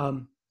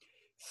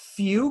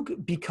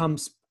 Fugue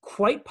becomes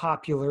quite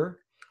popular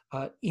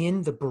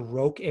in the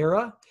Baroque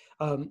era.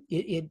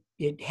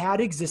 It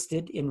had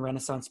existed in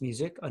Renaissance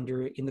music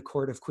in the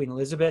court of Queen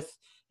Elizabeth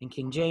and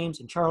King James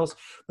and Charles,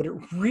 but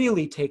it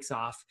really takes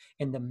off.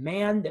 And the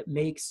man that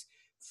makes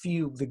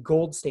fugue, the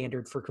gold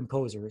standard for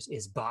composers,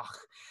 is Bach.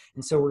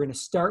 And so we're going to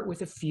start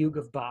with a fugue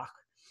of Bach.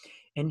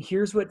 And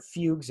here's what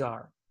fugues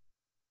are.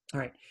 All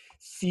right,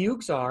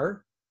 fugues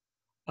are,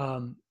 let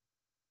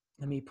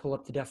me pull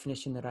up the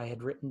definition that I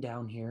had written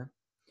down here.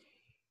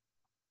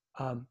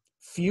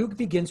 Fugue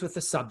begins with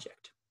a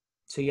subject.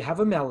 So you have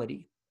a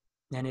melody,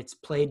 and it's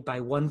played by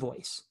one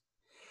voice.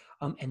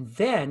 And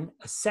then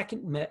a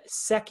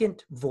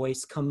second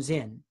voice comes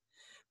in,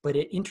 but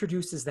it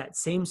introduces that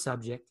same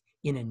subject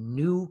in a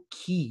new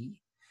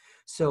key.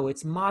 So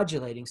it's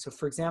modulating. So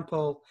for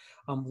example,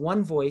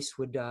 one voice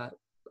would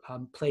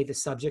play the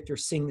subject or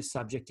sing the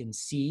subject in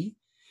C,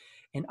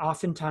 and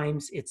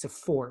oftentimes it's a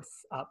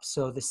fourth up.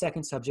 So the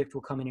second subject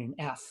will come in an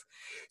F.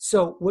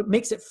 So what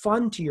makes it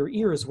fun to your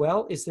ear as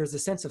well is there's a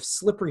sense of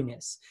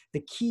slipperiness.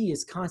 The key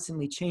is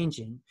constantly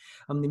changing.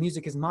 The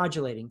music is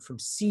modulating from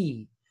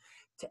C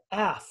to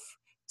F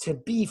to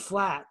B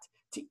flat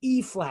to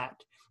E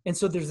flat. And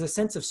so there's a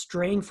sense of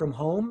straying from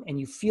home, and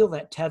you feel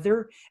that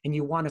tether and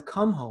you want to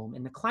come home.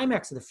 And the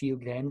climax of the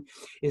fugue then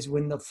is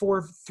when the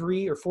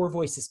three or four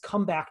voices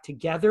come back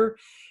together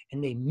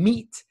and they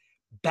meet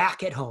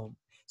back at home.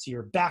 So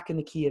you're back in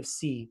the key of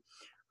C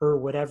or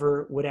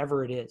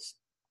whatever it is.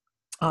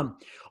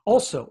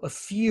 Also, a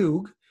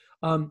fugue,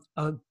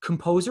 a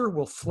composer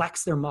will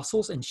flex their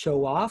muscles and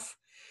show off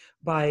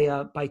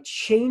by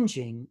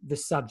changing the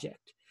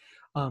subject.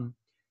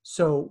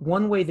 So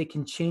one way they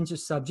can change the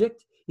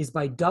subject is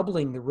by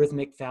doubling the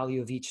rhythmic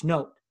value of each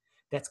note.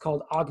 That's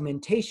called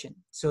augmentation.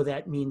 So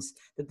that means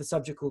that the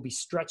subject will be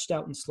stretched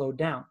out and slowed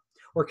down.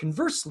 Or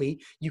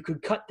conversely, you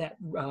could cut that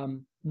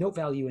note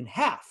value in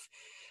half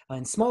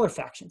in smaller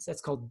fractions.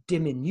 That's called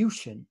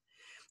diminution.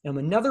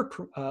 Another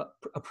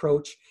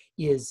approach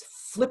is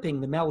flipping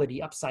the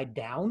melody upside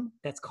down.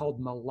 That's called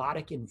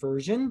melodic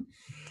inversion,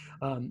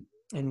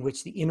 in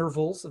which the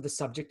intervals of the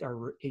subject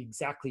are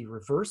exactly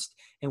reversed.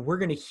 And we're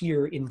going to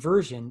hear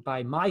inversion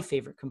by my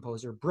favorite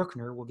composer,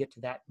 Bruckner. We'll get to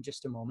that in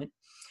just a moment.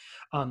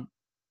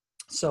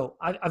 So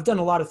I've done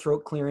a lot of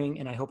throat clearing,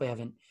 and I hope I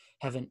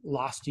haven't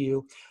lost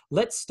you.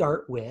 Let's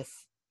start with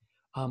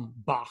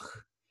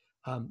Bach.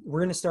 We're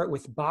going to start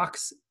with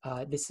Bach's,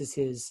 this is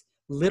his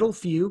Little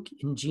Fugue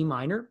in G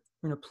minor.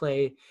 We're going to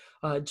play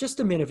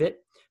just a minute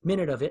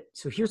of it.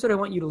 So here's what I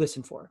want you to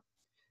listen for.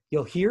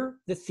 You'll hear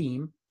the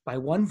theme by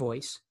one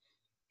voice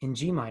in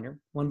G minor,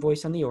 one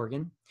voice on the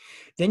organ.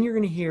 Then you're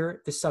going to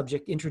hear the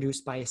subject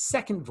introduced by a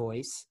second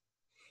voice,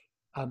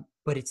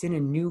 but it's in a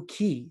new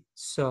key,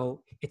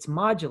 so it's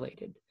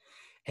modulated.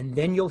 And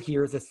then you'll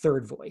hear the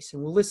third voice,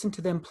 and we'll listen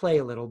to them play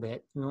a little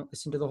bit. We won't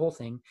listen to the whole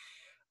thing.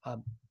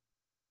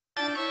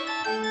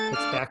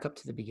 Let's back up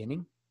to the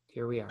beginning.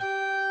 Here we are.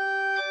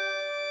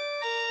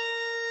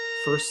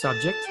 First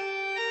subject.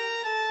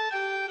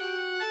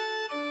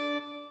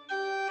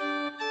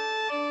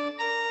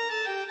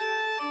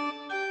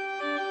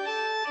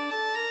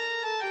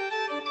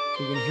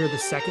 You're going to hear the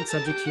second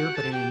subject here,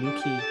 but in a new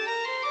key.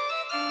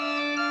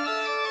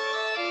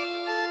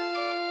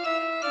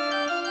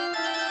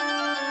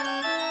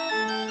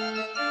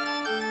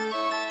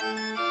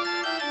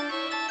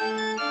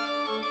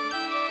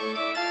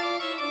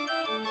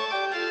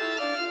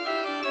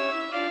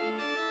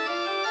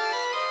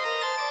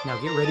 Now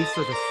get ready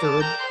for the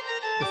third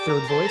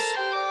voice.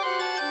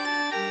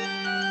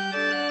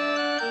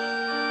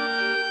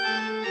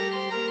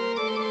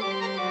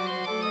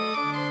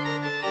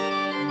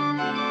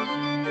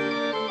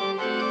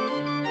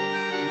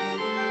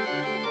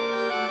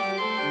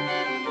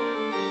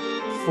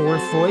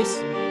 Fourth voice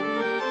in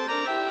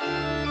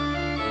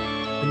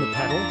the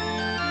pedal.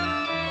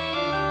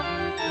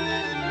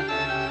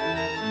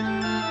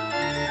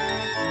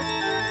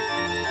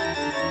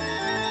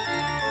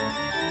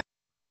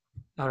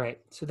 All right,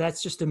 so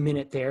that's just a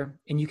minute there.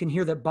 And you can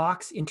hear that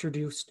Bach's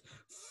introduced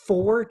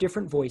 4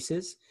 different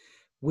voices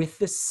with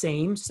the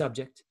same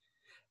subject.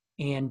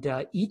 And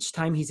each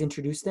time he's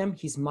introduced them,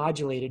 he's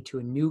modulated to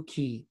a new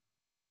key.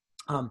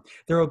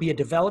 There will be a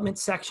development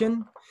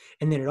section,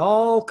 and then it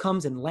all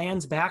comes and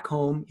lands back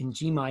home in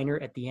G minor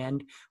at the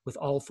end with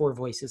all 4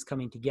 voices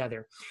coming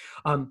together.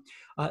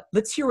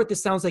 Let's hear what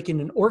this sounds like in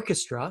an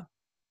orchestra.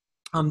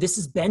 This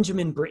is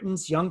Benjamin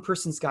Britten's Young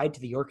Person's Guide to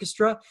the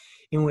Orchestra,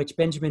 in which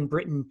Benjamin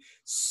Britten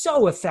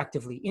so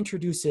effectively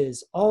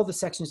introduces all the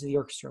sections of the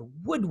orchestra: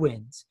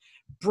 woodwinds,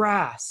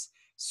 brass,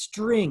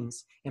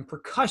 strings, and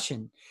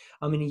percussion.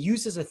 And he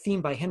uses a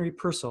theme by Henry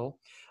Purcell,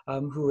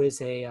 who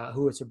is a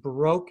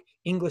Baroque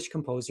English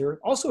composer,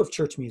 also of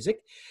church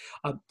music.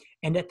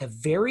 And at the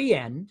very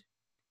end,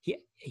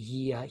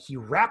 he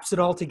wraps it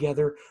all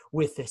together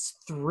with this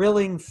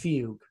thrilling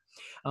fugue.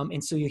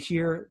 And so you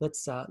hear,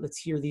 let's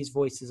hear these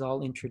voices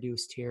all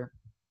introduced here.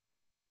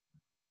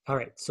 All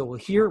right, so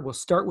we'll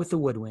start with the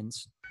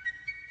woodwinds.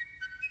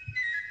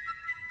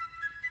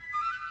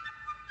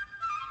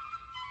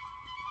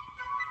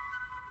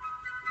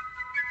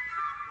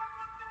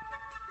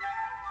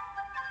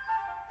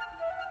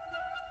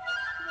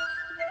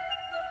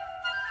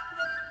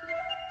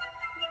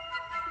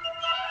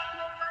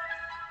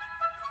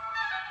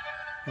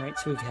 All right,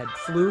 so we've had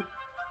flute,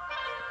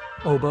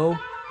 oboe,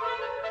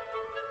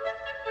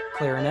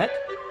 clarinet.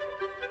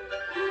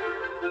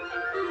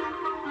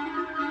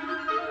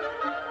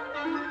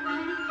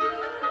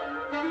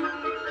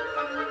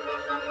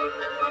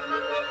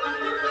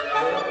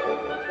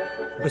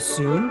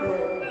 Bassoon.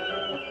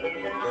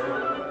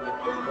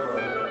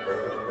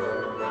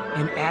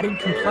 And added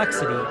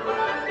complexity,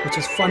 which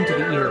is fun to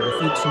the ear with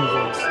each new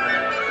voice.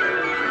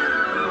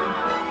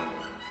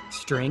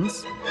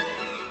 Strings.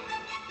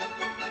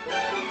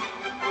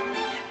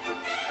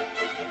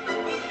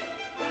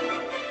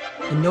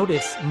 And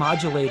notice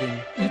modulating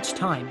each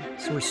time,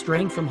 so we're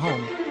straying from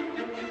home.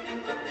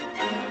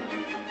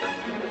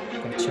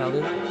 Got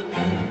cello,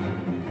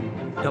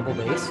 double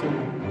bass.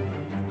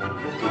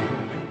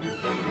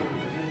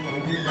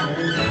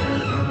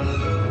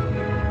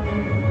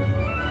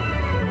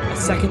 A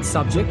second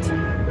subject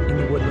in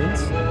the woodwinds.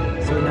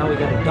 So now we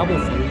got a double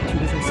view, two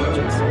different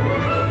subjects.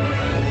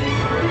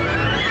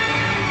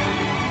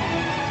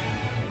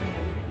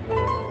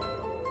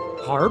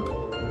 Harp,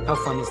 how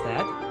fun is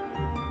that?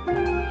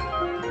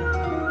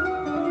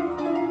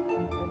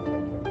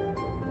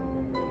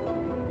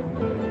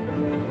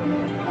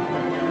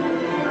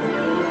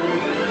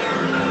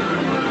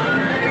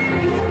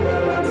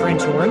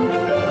 French horn,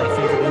 my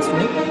favorite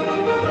instrument.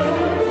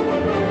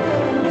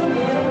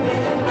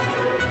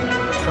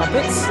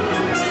 Trumpets.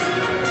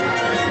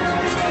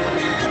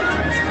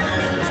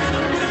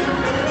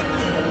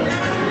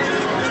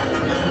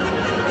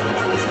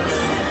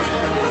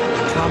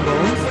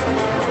 Trombones,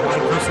 my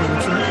personal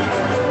instrument.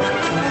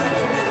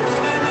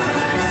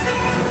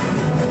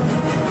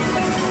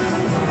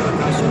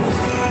 Percussion.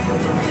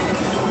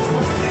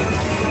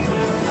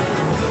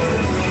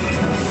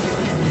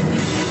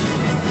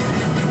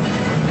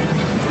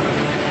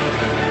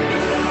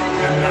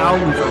 And now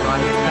we've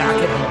arrived back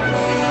at home.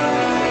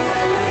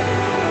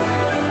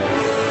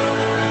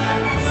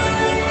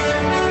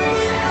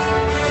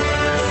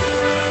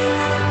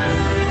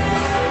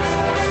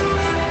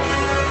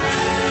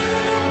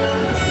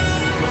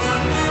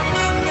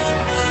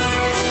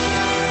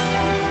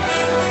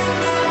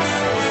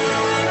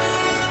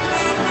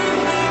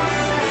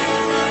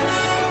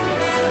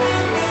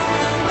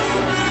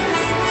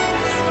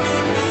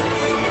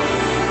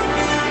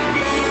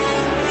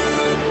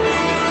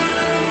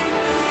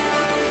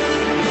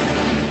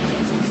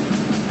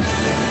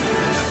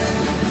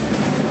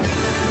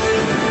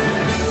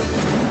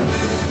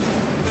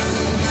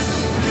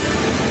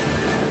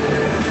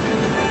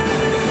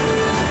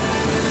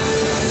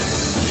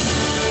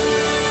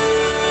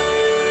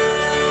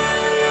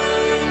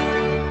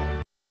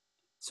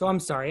 So I'm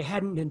sorry, I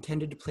hadn't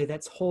intended to play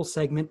that whole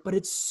segment, but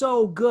it's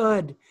so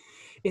good.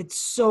 It's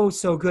so,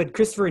 so good.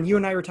 Christopher, and you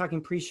and I were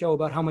talking pre-show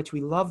about how much we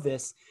love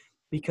this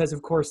because,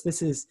 of course,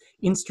 this is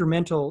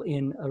instrumental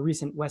in a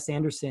recent Wes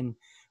Anderson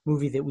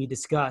movie that we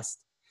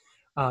discussed.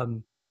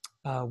 What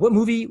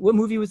movie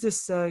was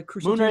this?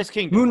 Moonrise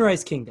Kingdom.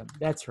 Moonrise Kingdom,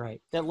 that's right.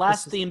 That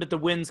last theme that the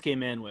winds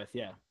came in with,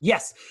 yeah.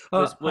 Yes.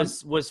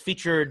 Was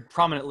featured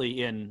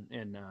prominently in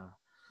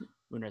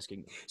Moonrise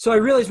Kingdom. So I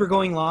realize we're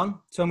going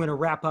long, so I'm going to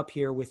wrap up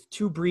here with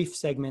two brief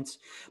segments.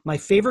 My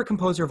favorite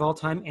composer of all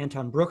time,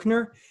 Anton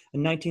Bruckner, a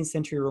 19th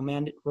century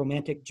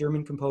romantic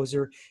German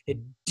composer, a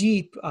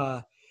deep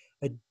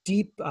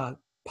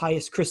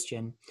pious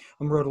Christian,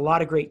 wrote a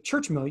lot of great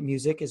church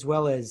music as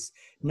well as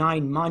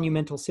 9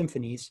 monumental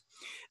symphonies.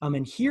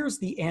 And here's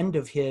the end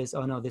of his.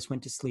 Oh no, this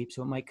went to sleep,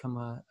 so it might come.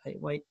 I'll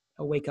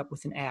wake up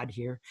with an ad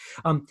here.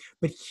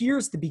 But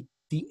here's the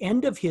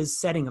end of his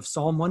setting of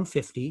Psalm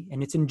 150,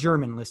 and it's in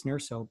German, listener,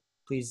 so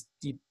please,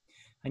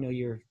 I know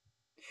you're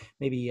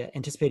maybe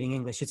anticipating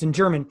English. It's in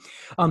German,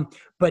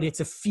 but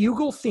it's a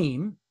fugal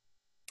theme,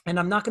 and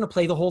I'm not going to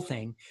play the whole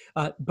thing,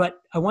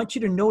 but I want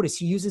you to notice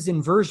he uses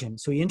inversion.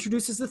 So he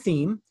introduces the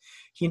theme,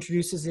 he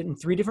introduces it in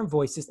 3 different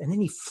voices, and then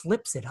he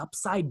flips it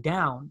upside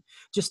down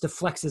just to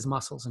flex his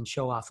muscles and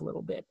show off a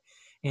little bit.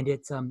 And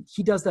it's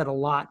he does that a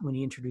lot when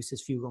he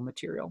introduces fugal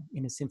material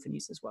in his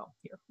symphonies as well.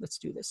 Here, let's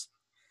do this.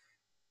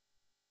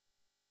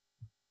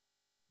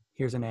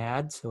 Here's an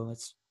ad, so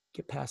let's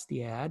get past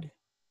the ad.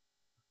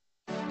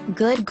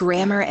 Good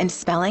grammar and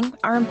spelling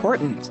are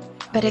important,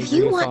 but if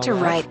you want to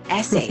write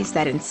essays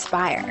that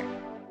inspire,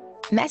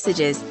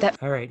 messages that...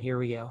 All right, here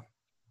we go.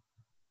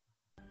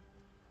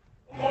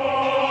 All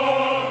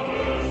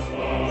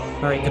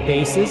right, the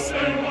basses.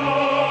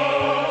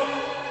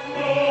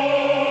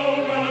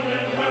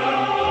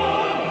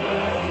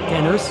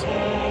 Tenors,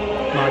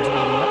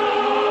 modulating up.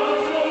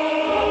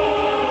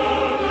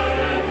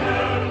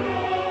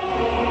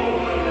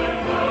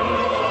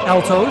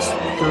 Altos,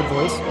 3rd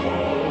voice.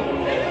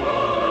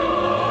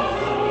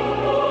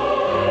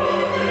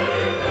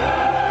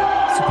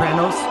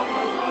 Sopranos.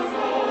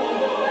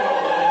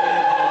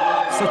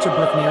 Such a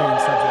Brucknerian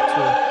subject,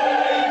 too.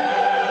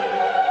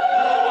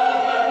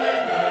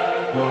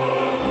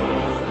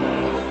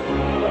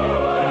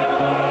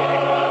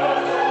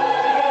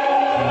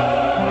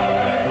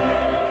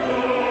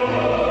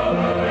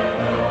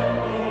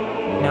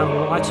 Now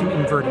we'll watch him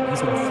invert it.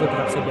 He's going to flip it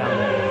upside down.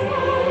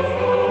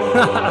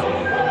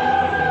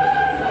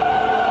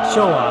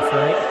 Show off,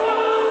 right?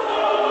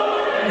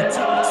 It's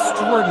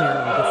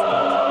extraordinarily difficult.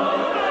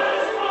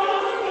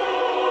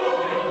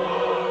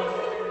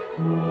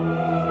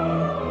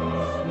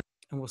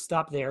 And we'll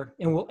stop there.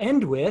 And we'll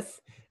end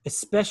with a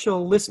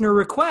special listener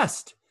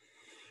request,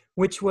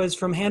 which was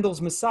from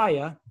Handel's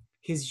Messiah.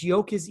 His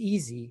yoke is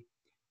easy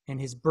and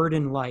his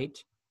burden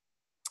light.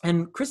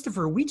 And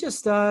Christopher, we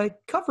just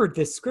covered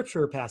this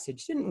scripture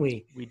passage, didn't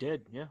we? We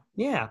did, yeah.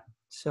 Yeah.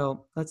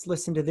 So let's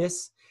listen to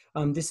this.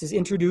 This is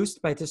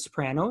introduced by the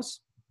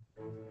sopranos.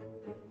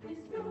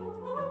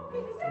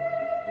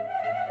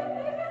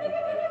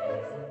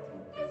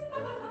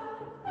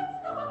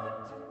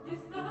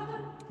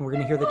 And we're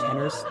going to hear the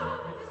tenors.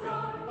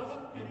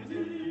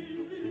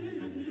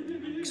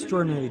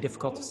 Extraordinarily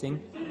difficult to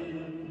sing.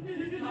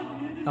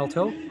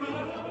 Alto.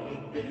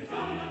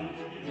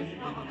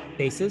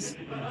 Basses.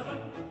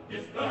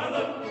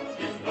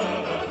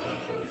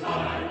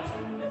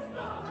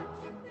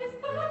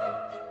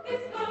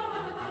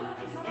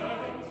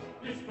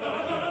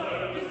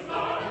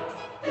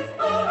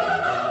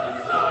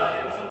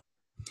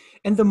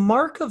 And the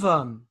mark of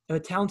a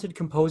talented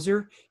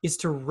composer is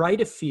to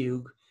write a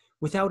fugue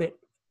without it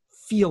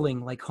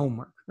feeling like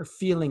homework or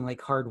feeling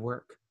like hard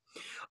work.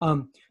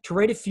 To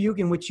write a fugue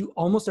in which you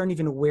almost aren't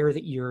even aware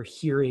that you're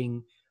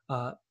hearing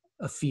a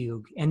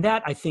fugue. And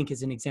that, I think,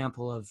 is an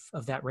example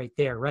of that right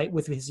there, right?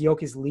 With His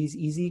Yoke is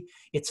Easy,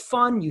 it's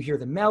fun. You hear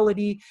the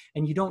melody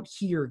and you don't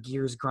hear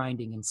gears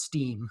grinding and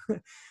steam.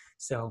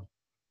 So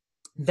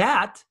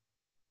that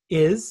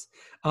is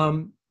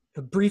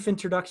a brief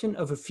introduction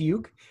of a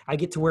fugue. I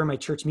get to wear my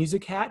church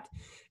music hat.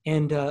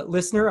 And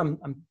listener,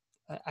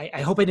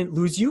 I hope I didn't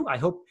lose you. I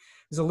hope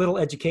it was a little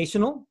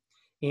educational.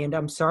 And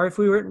I'm sorry if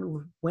we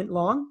went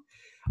long.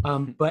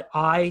 But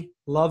I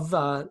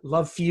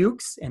love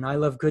fugues, and I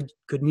love good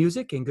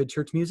music and good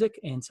church music.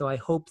 And so I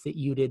hope that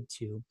you did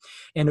too.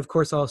 And of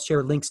course, I'll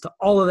share links to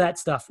all of that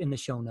stuff in the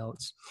show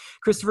notes.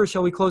 Christopher,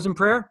 shall we close in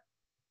prayer?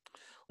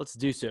 Let's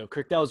do so.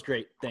 Kirk, that was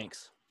great.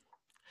 Thanks.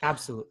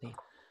 Absolutely.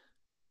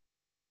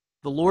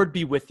 The Lord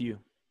be with you.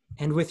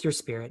 And with your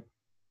spirit.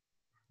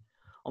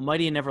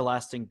 Almighty and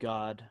everlasting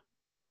God,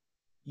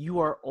 you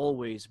are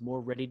always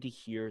more ready to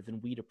hear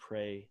than we to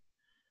pray,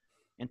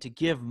 and to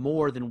give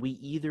more than we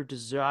either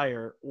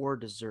desire or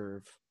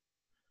deserve.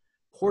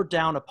 Pour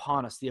down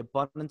upon us the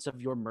abundance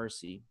of your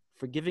mercy,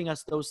 forgiving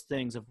us those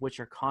things of which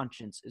our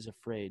conscience is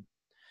afraid,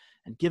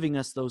 and giving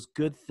us those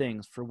good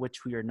things for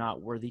which we are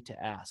not worthy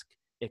to ask,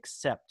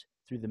 except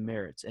through the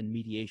merits and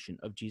mediation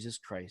of Jesus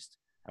Christ,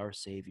 our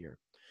Savior,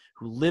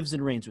 who lives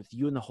and reigns with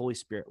you in the Holy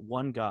Spirit,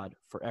 one God,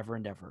 forever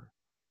and ever.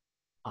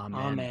 Amen.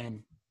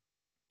 Amen.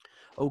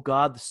 O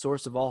God, the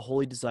source of all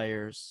holy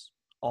desires,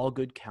 all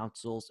good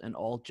counsels, and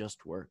all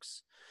just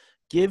works,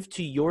 give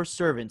to your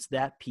servants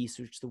that peace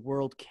which the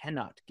world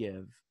cannot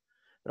give,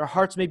 that our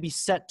hearts may be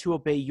set to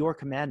obey your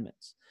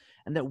commandments,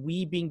 and that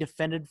we, being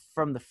defended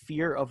from the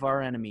fear of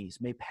our enemies,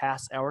 may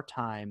pass our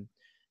time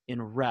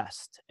in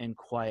rest and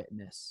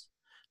quietness,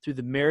 through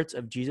the merits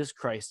of Jesus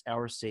Christ,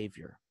 our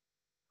Savior.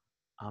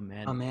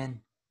 Amen.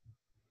 Amen.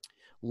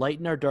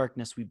 Lighten our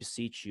darkness, we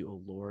beseech you,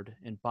 O Lord,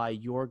 and by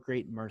your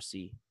great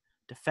mercy,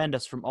 defend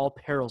us from all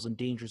perils and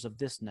dangers of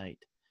this night,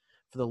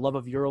 for the love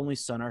of your only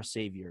Son, our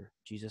Savior,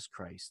 Jesus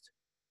Christ.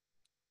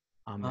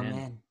 Amen.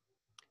 Amen.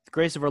 The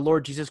grace of our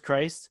Lord Jesus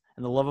Christ,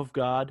 and the love of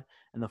God,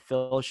 and the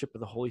fellowship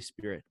of the Holy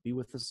Spirit be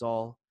with us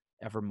all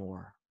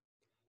evermore.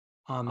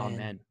 Amen.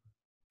 Amen.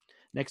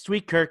 Next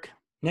week, Kirk.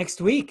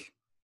 Next week,